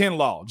 Javon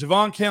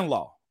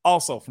Kinlaw,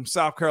 also from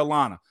South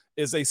Carolina,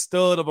 is a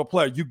stud of a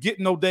player. You get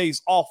no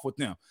days off with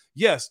them.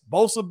 Yes,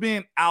 Bosa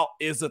being out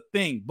is a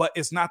thing, but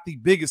it's not the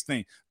biggest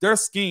thing. Their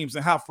schemes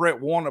and how Fred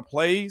Warner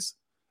plays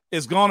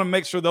is going to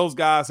make sure those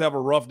guys have a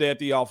rough day at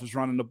the office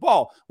running the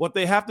ball. What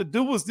they have to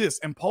do is this: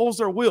 impose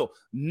their will,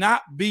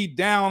 not be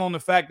down on the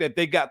fact that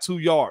they got 2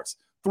 yards,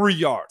 3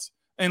 yards,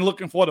 and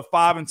looking for the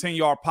 5 and 10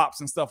 yard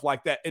pops and stuff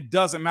like that. It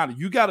doesn't matter.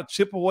 You got to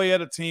chip away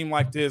at a team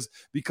like this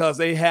because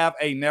they have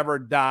a never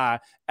die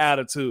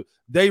attitude.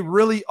 They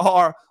really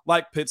are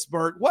like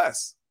Pittsburgh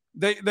West.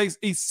 They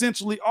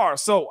essentially are.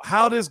 So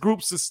how this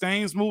group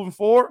sustains moving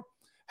forward,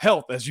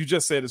 health, as you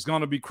just said, is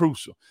going to be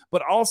crucial.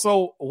 But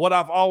also what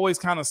I've always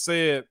kind of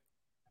said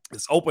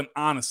is open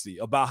honesty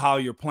about how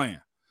you're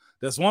playing.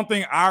 That's one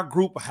thing our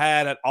group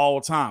had at all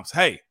times.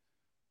 Hey,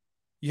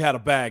 you had a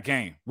bad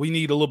game. We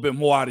need a little bit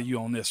more out of you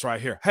on this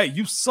right here. Hey,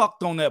 you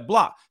sucked on that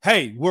block.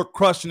 Hey, we're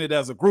crushing it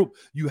as a group.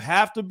 You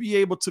have to be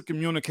able to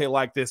communicate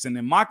like this. And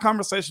in my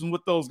conversations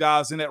with those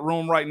guys in that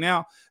room right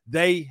now,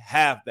 they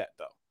have that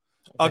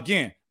though.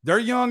 Again, they're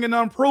young and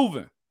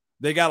unproven.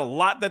 They got a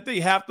lot that they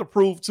have to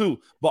prove too.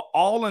 But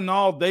all in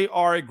all, they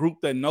are a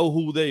group that know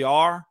who they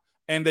are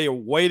and they are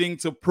waiting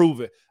to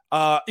prove it.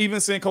 Even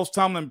seeing Coach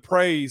Tomlin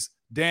praise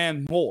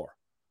Dan Moore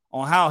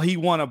on how he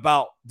went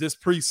about this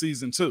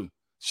preseason too.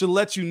 Should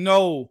let you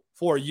know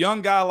for a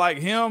young guy like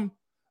him,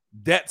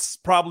 that's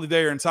probably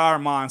their entire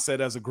mindset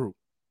as a group.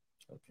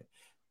 Okay.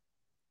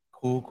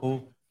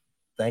 Cool.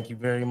 Thank you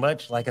very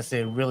much. Like I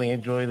said, really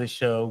enjoy the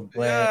show.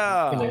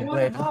 Glad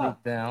to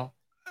sit down.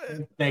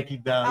 Thank you,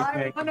 Don.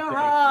 I want a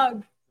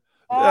hug.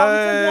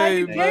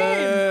 Hey,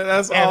 man,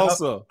 that's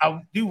awesome.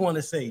 I do want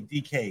to say,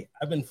 DK,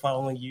 I've been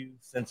following you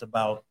since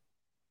about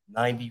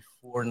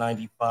 94,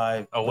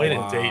 95. Oh, way to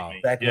date me.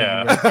 Back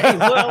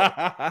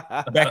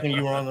when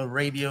you were on the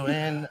radio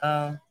and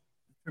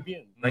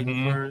Tribune,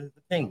 writing for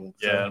the Penguins.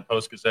 Yeah, and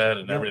Post Gazette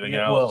and everything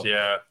else.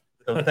 Yeah.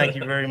 So thank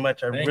you very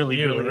much. I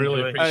really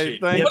appreciate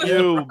it. Thank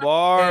you,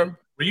 Barb.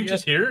 Were you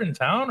just here in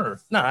town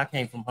or? No, I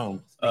came from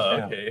home.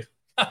 Okay.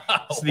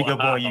 Sneak up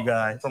on you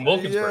guys. From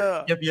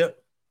Wilkinsburg. Yep.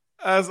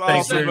 That's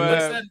awesome,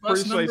 man.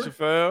 Appreciate you,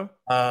 fam.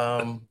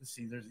 Let's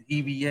see, there's an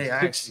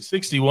EVA.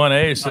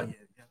 61A.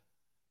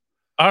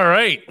 All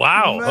right.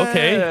 Wow. Man,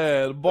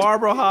 Okay.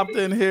 Barbara hopped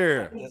in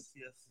here. Yes.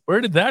 Where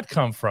did that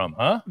come from,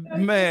 huh?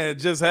 Man,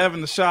 just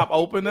having the shop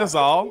open, that's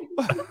all.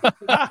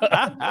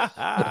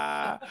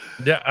 Yeah,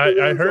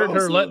 I heard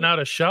her letting out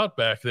a shout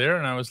back there,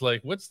 and I was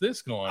like, what's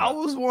this going I on?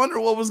 was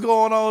wondering what was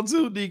going on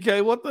too,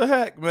 DK. What the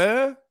heck,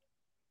 man?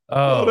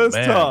 Oh, that's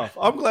man. tough.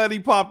 I'm glad he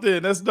popped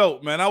in. That's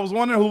dope, man. I was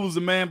wondering who was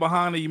the man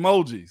behind the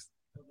emojis.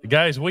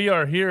 Guys, we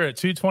are here at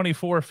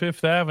 224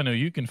 Fifth Avenue.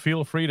 You can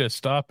feel free to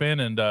stop in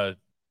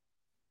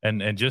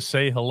and just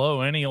say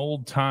hello any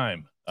old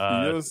time.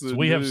 Yes, so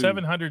we have indeed.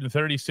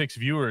 736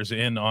 viewers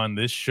in on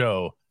this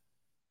show.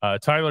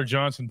 Tyler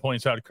Johnson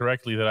points out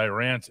correctly that I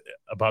rant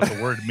about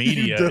the word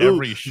media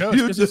every show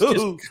because it's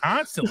just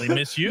constantly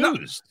misused. No,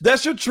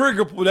 that's your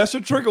trigger. That's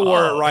your trigger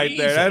word right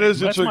there. That is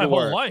your that's trigger my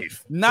word. whole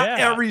life. Not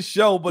every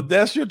show, but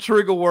that's your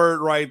trigger word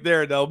right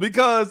there, though,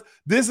 because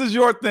this is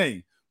your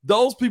thing.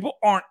 Those people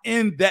aren't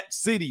in that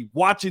city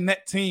watching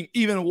that team,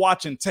 even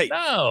watching tape.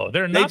 No,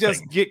 they're They nothing.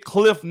 just get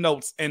cliff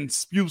notes and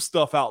spew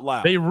stuff out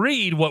loud. They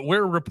read what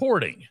we're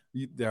reporting.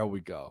 There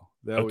we go.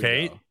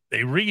 Okay.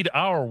 They read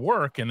our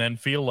work and then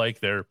feel like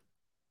they're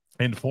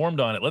informed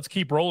on it. Let's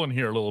keep rolling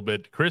here a little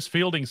bit. Chris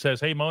Fielding says,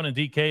 hey, Mon and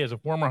DK, as a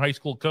former high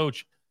school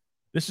coach,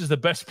 this is the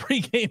best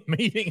pregame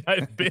meeting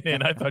I've been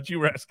in. I thought you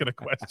were asking a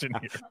question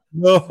here.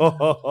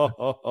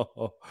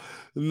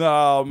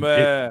 No,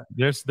 man.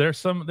 There's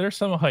some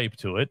hype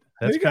to it.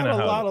 That's kind of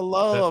a lot of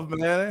love,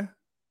 man.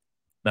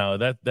 No,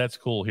 that's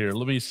cool here.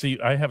 Let me see.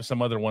 I have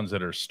some other ones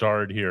that are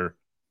starred here.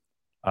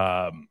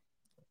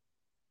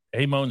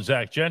 Hey, Mon,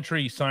 Zach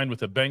Gentry signed with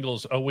the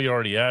Bengals. Oh, we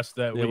already asked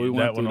that. Yeah, we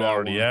that one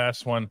already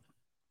asked one.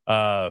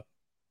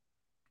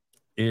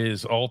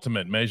 Is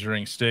ultimate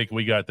measuring stick.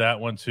 We got that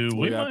one too.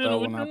 We got that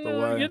one out the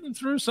way. Getting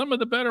through some of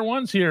the better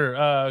ones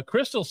here.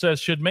 Crystal says,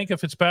 should Minkah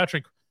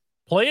Fitzpatrick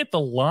play at the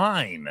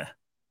line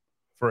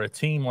for a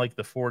team like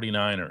the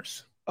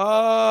 49ers?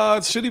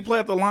 Should he play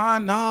at the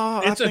line?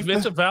 No, it's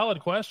a valid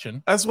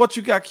question. That's what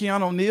you got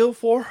Keanu O'Neal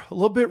for a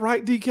little bit,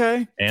 right,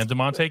 DK? And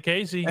DeMonte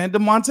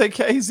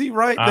Casey.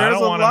 Right? There's I don't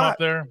want him up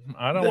there.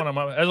 I don't want him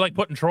up. I like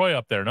putting Troy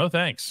up there. No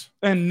thanks.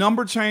 And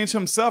number change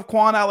himself,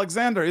 Quan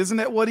Alexander. Isn't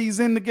that what he's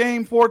in the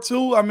game for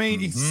too? I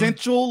mean,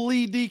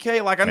 essentially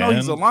DK. Like I know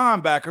he's a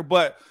linebacker,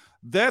 but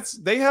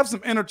they have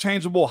some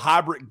interchangeable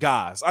hybrid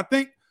guys. I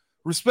think.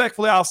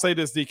 Respectfully, I'll say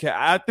this, DK.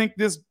 I think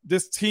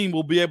this team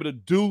will be able to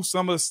do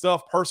some of the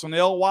stuff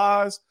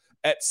personnel-wise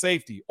at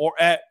safety or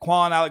at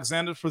Quan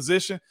Alexander's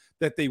position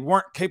that they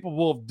weren't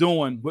capable of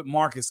doing with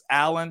Marcus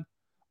Allen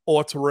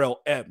or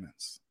Terrell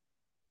Edmonds.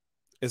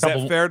 Is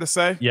that fair to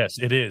say? Yes,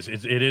 it is.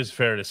 It is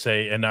fair to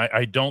say. And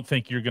I don't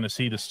think you're going to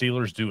see the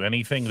Steelers do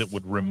anything that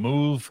would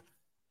remove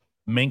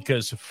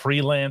Minkah's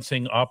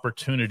freelancing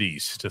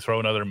opportunities, to throw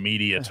another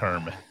media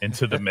term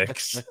into the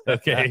mix.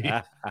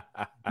 Okay.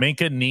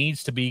 Minkah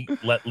needs to be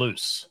let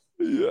loose.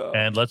 Yeah.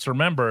 And let's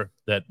remember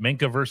that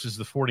Minkah versus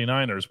the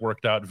 49ers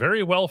worked out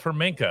very well for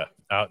Minkah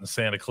out in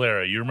Santa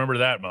Clara. You remember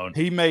that, Mon?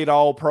 He made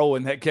all pro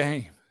in that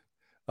game.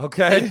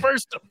 Okay. And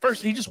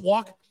first he just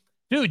walked.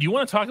 Dude, you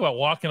want to talk about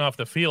walking off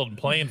the field and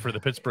playing for the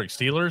Pittsburgh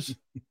Steelers?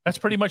 That's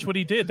pretty much what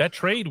he did. That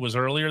trade was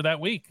earlier that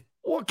week.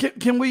 Well,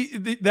 can we?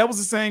 That was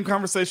the same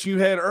conversation you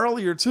had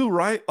earlier too,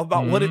 right?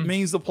 About what it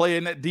means to play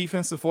in that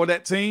defense and for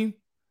that team.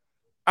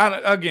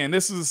 Again,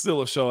 this is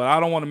still a show, and I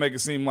don't want to make it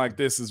seem like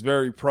this is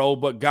very pro,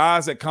 but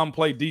guys that come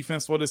play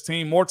defense for this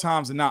team more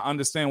times than not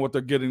understand what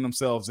they're getting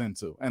themselves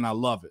into, and I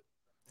love it.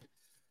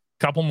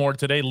 Couple more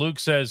today. Luke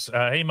says,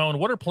 hey, Mon,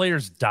 what are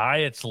players'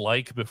 diets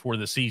like before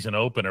the season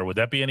opener? Would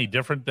that be any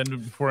different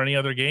than before any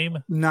other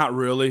game? Not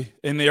really.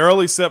 In the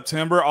early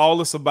September, all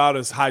it's about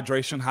is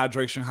hydration,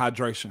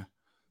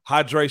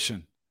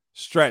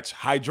 stretch,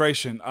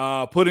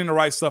 hydration, putting the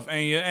right stuff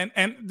in you.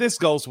 And this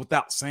goes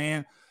without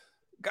saying.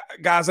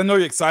 Guys, I know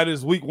you're excited.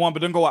 It's week one,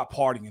 but don't go out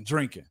partying and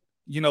drinking.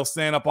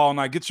 Staying up all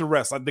night. Get your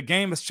rest. Like, the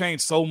game has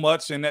changed so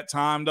much in that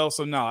time, though.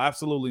 So, no,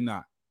 absolutely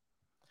not.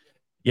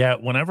 Yeah,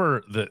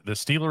 whenever the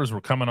Steelers were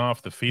coming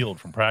off the field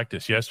from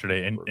practice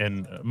yesterday,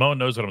 and Mo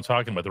knows what I'm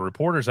talking about, the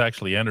reporters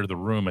actually entered the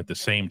room at the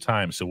same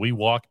time. So we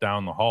walked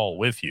down the hall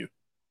with you.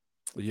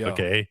 Yeah.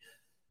 Okay.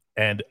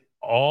 And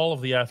all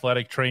of the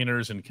athletic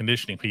trainers and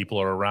conditioning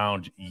people are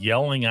around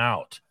yelling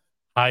out,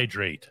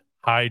 hydrate.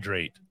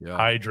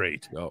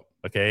 Yep.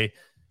 Okay.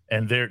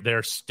 And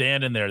they're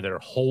standing there. They're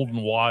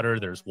holding water.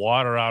 There's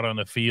water out on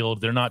the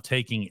field. They're not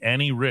taking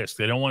any risk.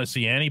 They don't want to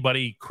see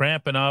anybody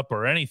cramping up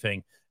or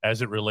anything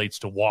as it relates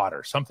to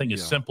water. Something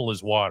as simple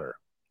as water.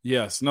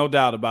 Yes, no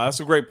doubt about it. That's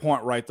a great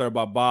point right there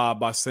by Bob,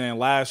 by saying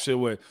last year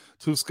with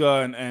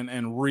Tuska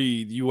and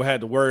Reed, you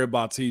had to worry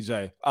about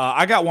TJ.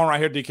 I got one right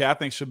here, DK, I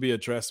think should be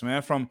addressed,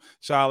 man. From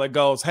Charlotte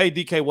goes, hey,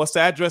 DK, what's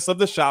the address of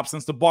the shop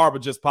since the barber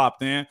just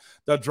popped in?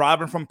 They're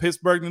driving from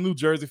Pittsburgh to New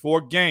Jersey for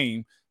a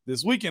game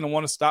this weekend and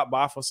want to stop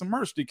by for some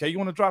merch. DK, you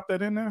want to drop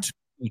that in there?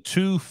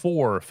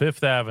 224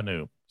 Fifth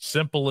Avenue.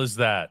 Simple as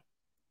that.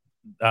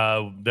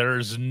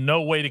 There's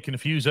no way to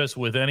confuse us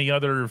with any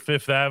other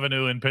Fifth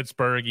Avenue in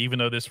Pittsburgh, even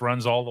though this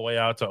runs all the way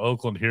out to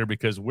Oakland here,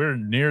 because we're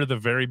near the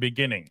very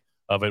beginning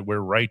of it. We're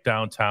right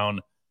downtown.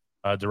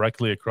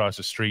 directly across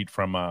the street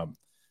from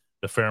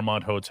the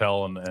Fairmont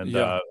Hotel and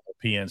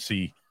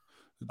PNC,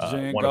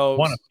 one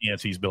of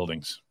PNC's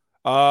buildings.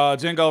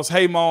 Jen goes,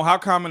 hey, Mo, how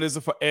common is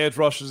it for edge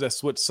rushers that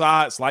switch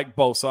sides like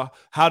Bosa?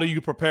 How do you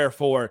prepare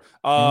for it?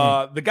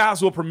 The guys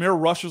who are premier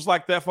rushers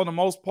like that, for the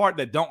most part,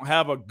 that don't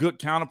have a good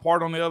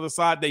counterpart on the other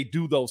side, they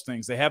do those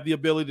things. They have the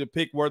ability to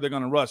pick where they're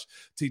going to rush.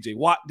 TJ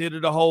Watt did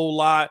it a whole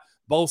lot.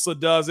 Bosa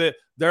does it.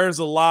 There's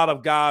a lot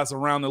of guys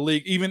around the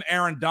league. Even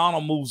Aaron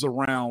Donald moves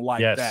around like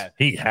that.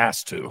 He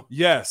has to.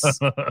 Yes.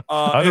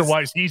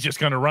 Otherwise, he's just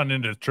going to run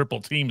into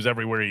triple teams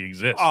everywhere he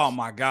exists. Oh,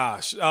 my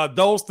gosh.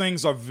 Those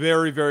things are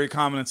very, very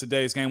common in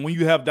today's game when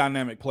you have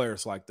dynamic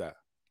players like that.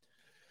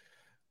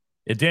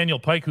 Daniel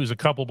Pike, who's a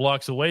couple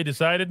blocks away,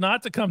 decided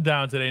not to come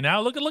down today. Now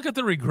look at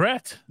the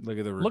regret. Look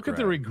at the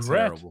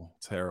regret.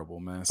 Terrible,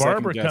 man.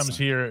 Barber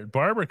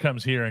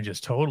comes here and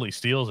just totally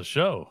steals the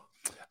show.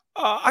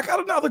 I got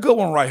another good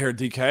one right here,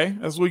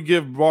 DK, as we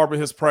give Barber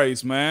his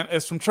praise, man.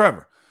 It's from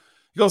Trevor.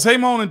 He goes, hey,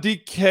 Mon and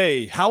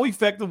DK, how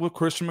effective will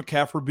Christian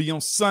McCaffrey be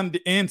on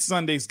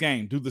Sunday's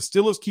game? Do the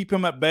Steelers keep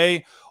him at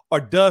bay, or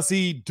does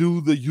he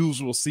do the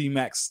usual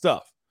C-Max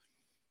stuff?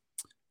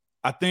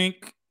 I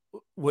think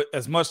with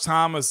as much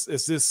time as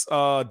this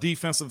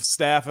defensive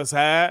staff has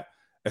had,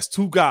 as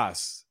two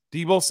guys,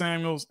 Deebo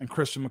Samuels and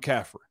Christian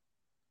McCaffrey,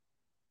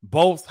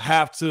 both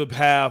have to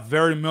have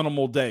very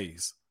minimal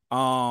days.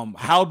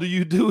 How do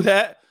you do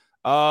that?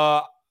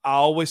 I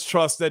always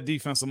trust that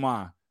defensive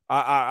line.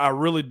 I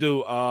really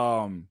do.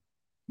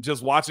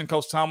 Just watching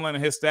Coach Tomlin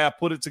and his staff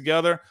put it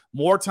together,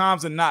 more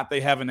times than not,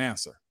 they have an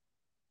answer.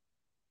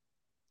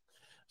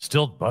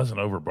 Still buzzing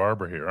over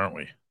Barber here, aren't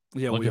we?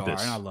 Yeah, we are, and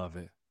I love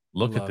it.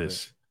 Look at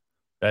this.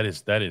 That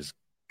is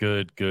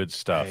good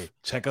stuff. Hey,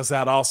 check us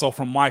out also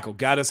from Michael.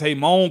 Got his Hey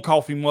Moan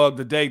coffee mug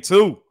today,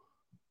 too.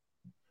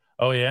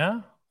 Oh,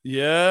 yeah?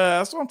 Yeah,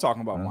 that's what I'm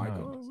talking about,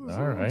 Michael. That's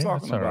all right.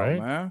 That's all right,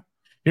 man.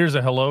 Here's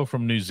a hello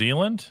from New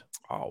Zealand.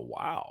 Oh,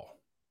 wow.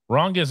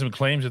 Wrongism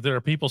claims that there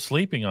are people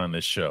sleeping on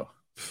this show.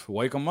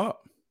 Wake them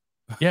up.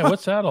 Yeah,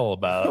 what's that all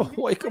about?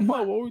 Wake them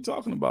up. What are we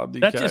talking about,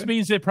 DK? That just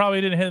means they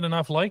probably didn't hit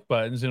enough like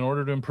buttons in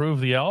order to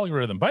improve the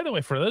algorithm. By the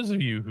way, for those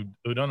of you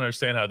who don't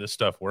understand how this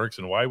stuff works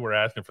and why we're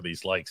asking for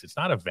these likes, it's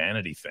not a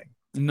vanity thing.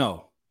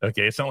 No.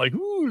 Okay, it's not like,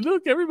 ooh,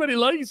 look, everybody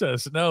likes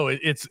us. No,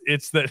 it's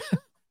that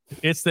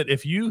it's that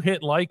if you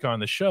hit like on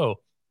the show,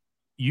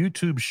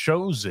 YouTube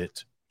shows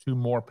it to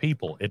more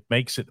people. It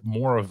makes it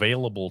more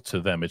available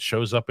to them. It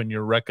shows up in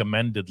your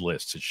recommended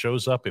lists. It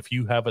shows up if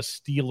you have a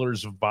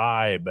Steelers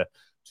vibe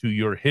to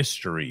your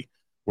history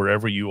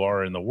wherever you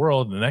are in the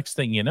world. And the next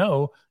thing you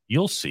know,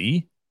 you'll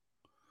see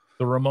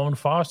the Ramon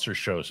Foster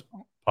shows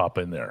pop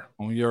in there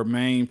on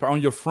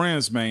your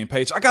friend's main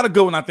page. I got a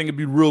good one. I think it'd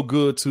be real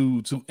good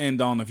to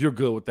end on if you're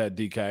good with that,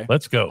 DK.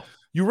 Let's go.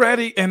 You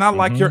ready? And I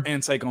like your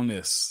intake on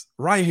this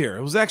right here.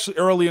 It was actually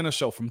early in the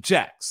show from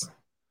Jax.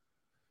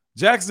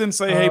 Jax didn't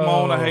say, hey,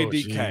 Mona, hey,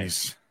 DK.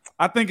 Geez.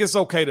 I think it's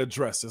okay to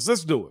address this.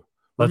 Let's do it.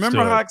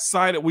 Remember how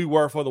excited we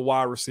were for the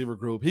wide receiver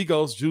group? He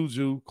goes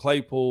Juju,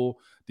 Claypool,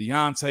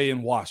 Deontay,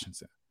 and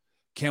Washington.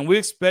 Can we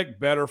expect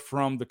better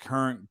from the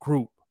current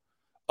group?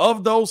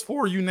 Of those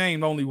four you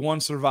named, only one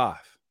survived.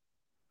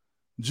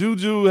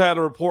 Juju had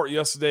a report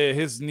yesterday.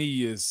 His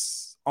knee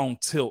is on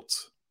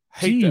tilt.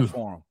 Hate that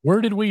for him.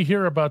 Where did we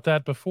hear about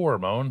that before,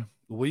 Moan?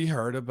 We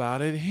heard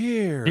about it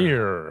here.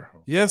 Here.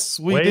 Yes,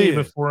 we did.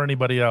 Way before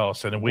anybody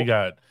else. And then we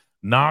got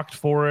knocked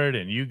for it,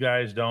 and you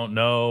guys don't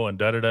know, and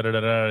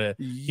da-da-da-da-da.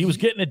 He was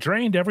getting it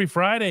drained every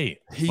Friday,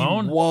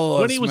 Moan,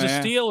 when he was a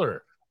Steeler.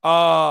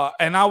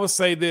 And I would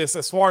say this,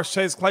 as far as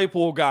Chase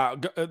Claypool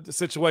got the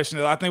situation,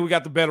 I think we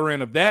got the better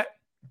end of that.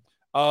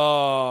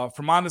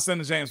 From my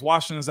understanding, James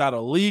Washington's out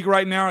of league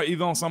right now,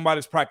 either on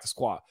somebody's practice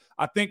squad.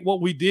 I think what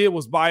we did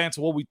was buy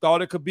into what we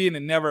thought it could be, and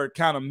it never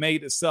kind of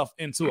made itself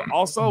into it.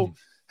 Also,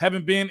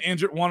 having been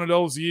injured one of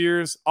those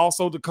years,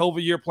 also the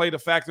COVID year played a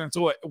factor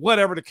into it,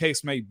 whatever the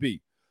case may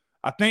be.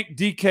 I think,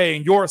 DK,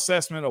 in your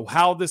assessment of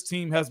how this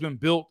team has been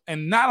built,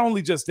 and not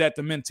only just that,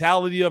 the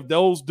mentality of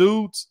those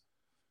dudes,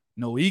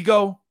 no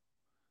ego,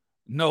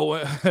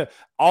 no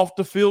off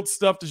the field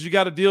stuff that you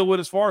got to deal with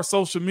as far as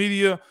social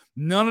media.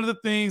 None of the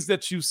things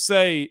that you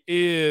say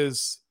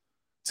is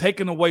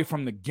taken away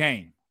from the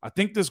game. I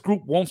think this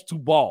group wants to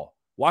ball.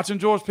 Watching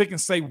George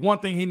Pickens say one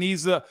thing he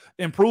needs to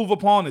improve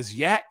upon is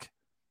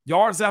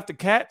yards after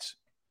catch.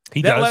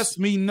 That lets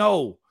me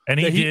know. And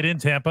he did in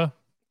Tampa.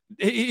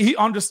 He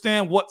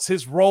understands what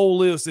his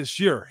role is this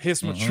year,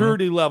 his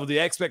maturity level,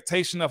 the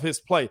expectation of his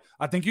play.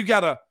 I think you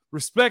got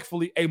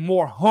respectfully a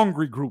more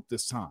hungry group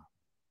this time.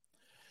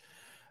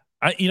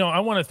 I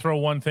want to throw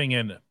one thing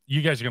in.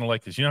 You guys are going to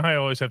like this. You know how I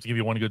always have to give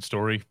you one good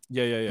story?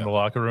 Yeah. In the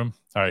locker room?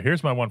 All right,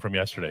 here's my one from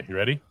yesterday. You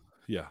ready?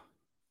 Yeah.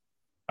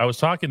 I was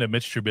talking to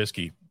Mitch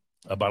Trubisky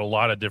about a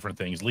lot of different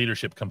things,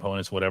 leadership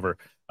components, whatever.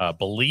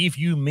 Believe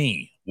you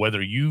me,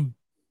 whether you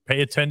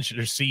pay attention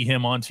or see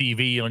him on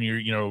TV on your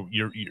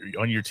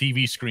on your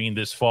TV screen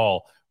this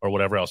fall or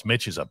whatever else,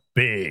 Mitch is a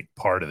big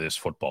part of this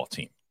football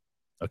team.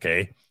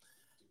 Okay.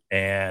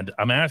 And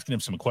I'm asking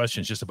him some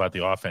questions just about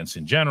the offense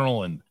in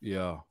general and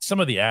some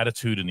of the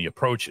attitude and the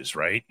approaches,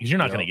 right? Because you're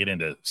not going to get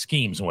into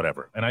schemes and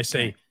whatever. And I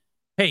say,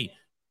 hey,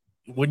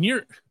 when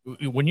you're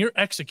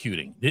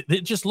executing,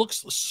 it just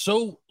looks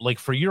so like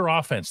for your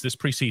offense this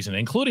preseason,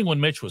 including when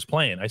Mitch was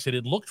playing, I said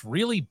it looked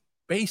really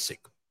basic,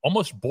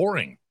 almost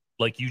boring.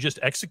 Like you just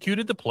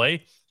executed the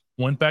play,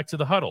 went back to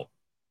the huddle.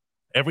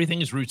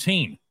 Everything is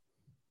routine.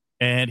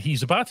 And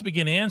he's about to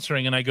begin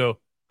answering, and I go,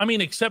 I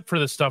mean, except for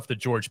the stuff that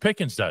George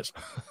Pickens does.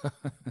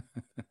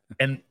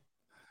 And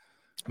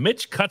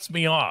Mitch cuts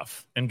me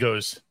off and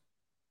goes,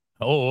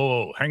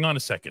 oh, hang on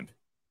a second.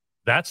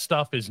 That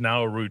stuff is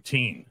now a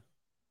routine.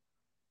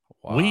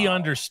 Wow. We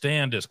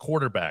understand as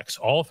quarterbacks,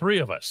 all three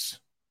of us,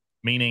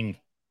 meaning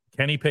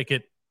Kenny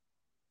Pickett,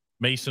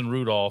 Mason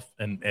Rudolph,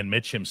 and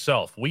Mitch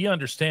himself, we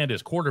understand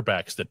as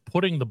quarterbacks that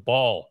putting the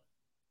ball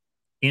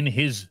in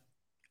his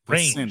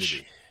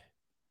range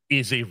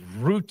is a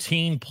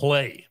routine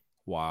play.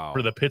 Wow.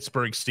 For the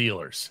Pittsburgh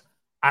Steelers.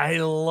 I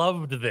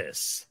loved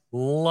this.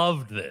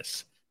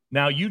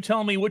 Now, you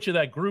tell me which of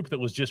that group that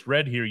was just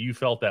read here you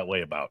felt that way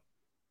about.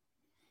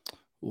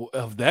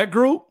 Of that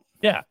group?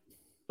 Yeah.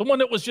 The one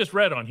that was just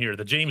read on here,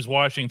 the James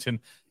Washington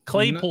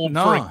Claypool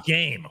for a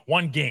game.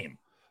 One game.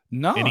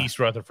 None. In East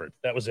Rutherford.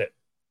 That was it.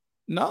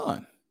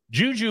 None.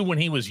 Juju when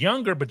he was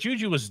younger, but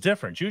Juju was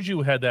different.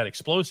 Juju had that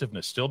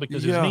explosiveness still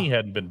because his knee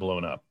hadn't been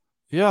blown up.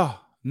 Yeah.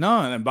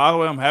 None. And by the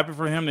way, I'm happy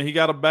for him that he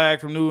got a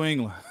bag from New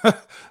England.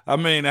 I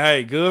mean,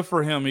 hey, good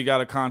for him. He got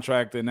a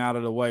contract and out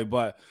of the way.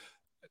 But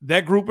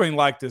that group ain't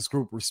like this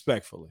group,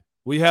 respectfully.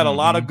 We had a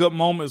lot of good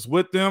moments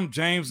with them.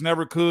 James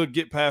never could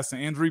get past the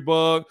injury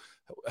bug.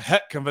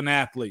 Heck of an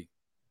athlete.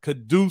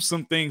 Could do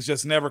some things,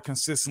 just never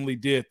consistently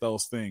did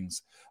those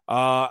things.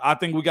 I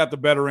think we got the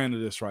better end of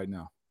this right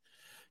now.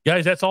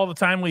 Guys, that's all the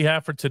time we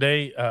have for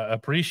today.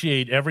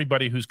 Appreciate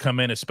everybody who's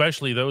come in,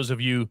 especially those of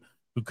you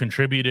who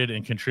contributed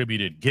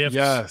gifts.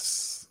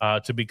 Yes.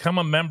 To become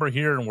a member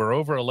here, and we're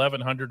over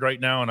 1,100 right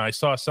now. And I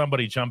saw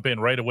somebody jump in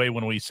right away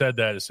when we said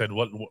that. It said,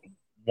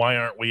 why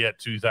aren't we at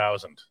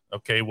 2,000?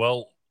 Okay,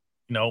 well,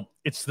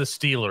 it's the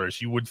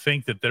Steelers. You would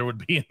think that there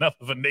would be enough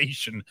of a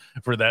nation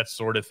for that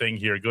sort of thing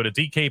here. Go to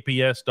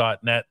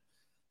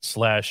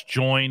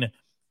dkps.net/join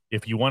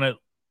if you want to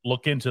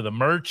look into the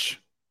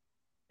merch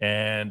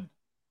and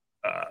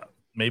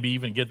maybe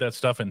even get that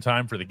stuff in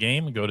time for the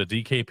game. Go to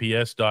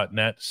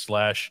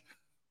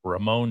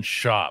dkps.net/Ramon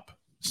shop.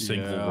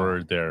 Single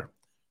word there.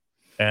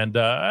 And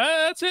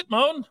that's it,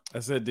 Moan.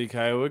 That's it,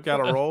 DK. We got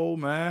to roll,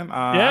 man.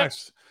 Yeah.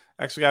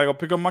 Actually got to go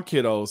pick up my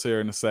kiddos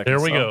here in a second.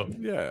 There we go.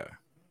 Yeah.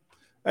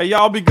 Hey,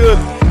 y'all be good.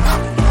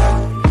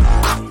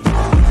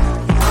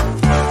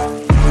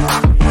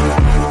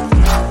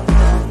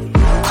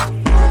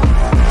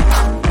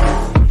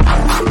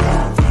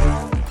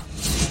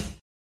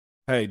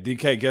 Hey,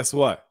 DK, guess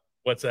what?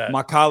 What's that?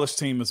 My college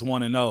team is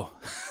 1-0. Oh,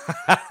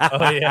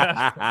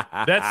 yeah.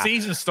 That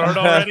season started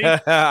already?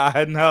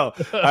 I know.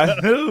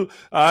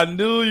 I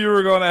knew you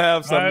were going to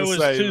have something to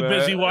say. I was too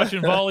busy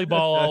watching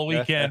volleyball all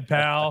weekend,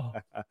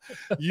 pal.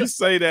 You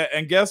say that,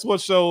 and guess what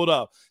showed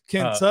up?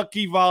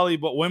 Kentucky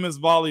volleyball, women's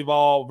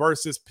volleyball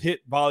versus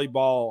Pitt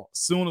volleyball.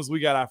 Soon as we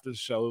got after the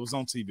show, it was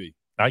on TV.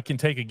 I can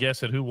take a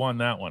guess at who won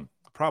that one.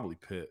 Probably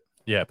Pitt.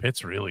 Yeah,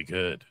 Pitt's really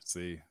good.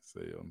 See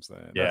what I'm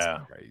saying? Yeah.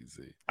 That's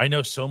crazy. I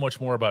know so much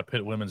more about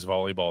Pitt women's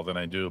volleyball than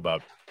I do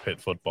about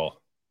Pitt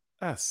football.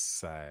 That's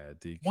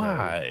sad, DK.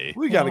 Why?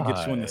 We got to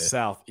get you in the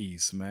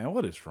Southeast, man.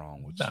 What is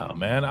wrong with you? No,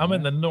 man. I'm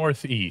in the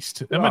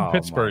Northeast. I'm in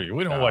Pittsburgh.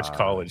 We don't watch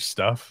college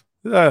stuff.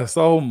 Yes.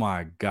 Oh,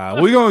 my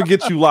God. We're going to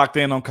get you locked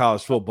in on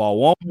college football.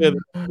 Won't we?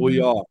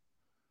 We are.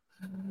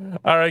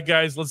 All right,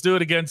 guys. Let's do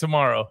it again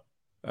tomorrow.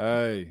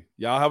 Hey,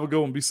 y'all have a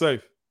good one. Be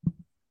safe.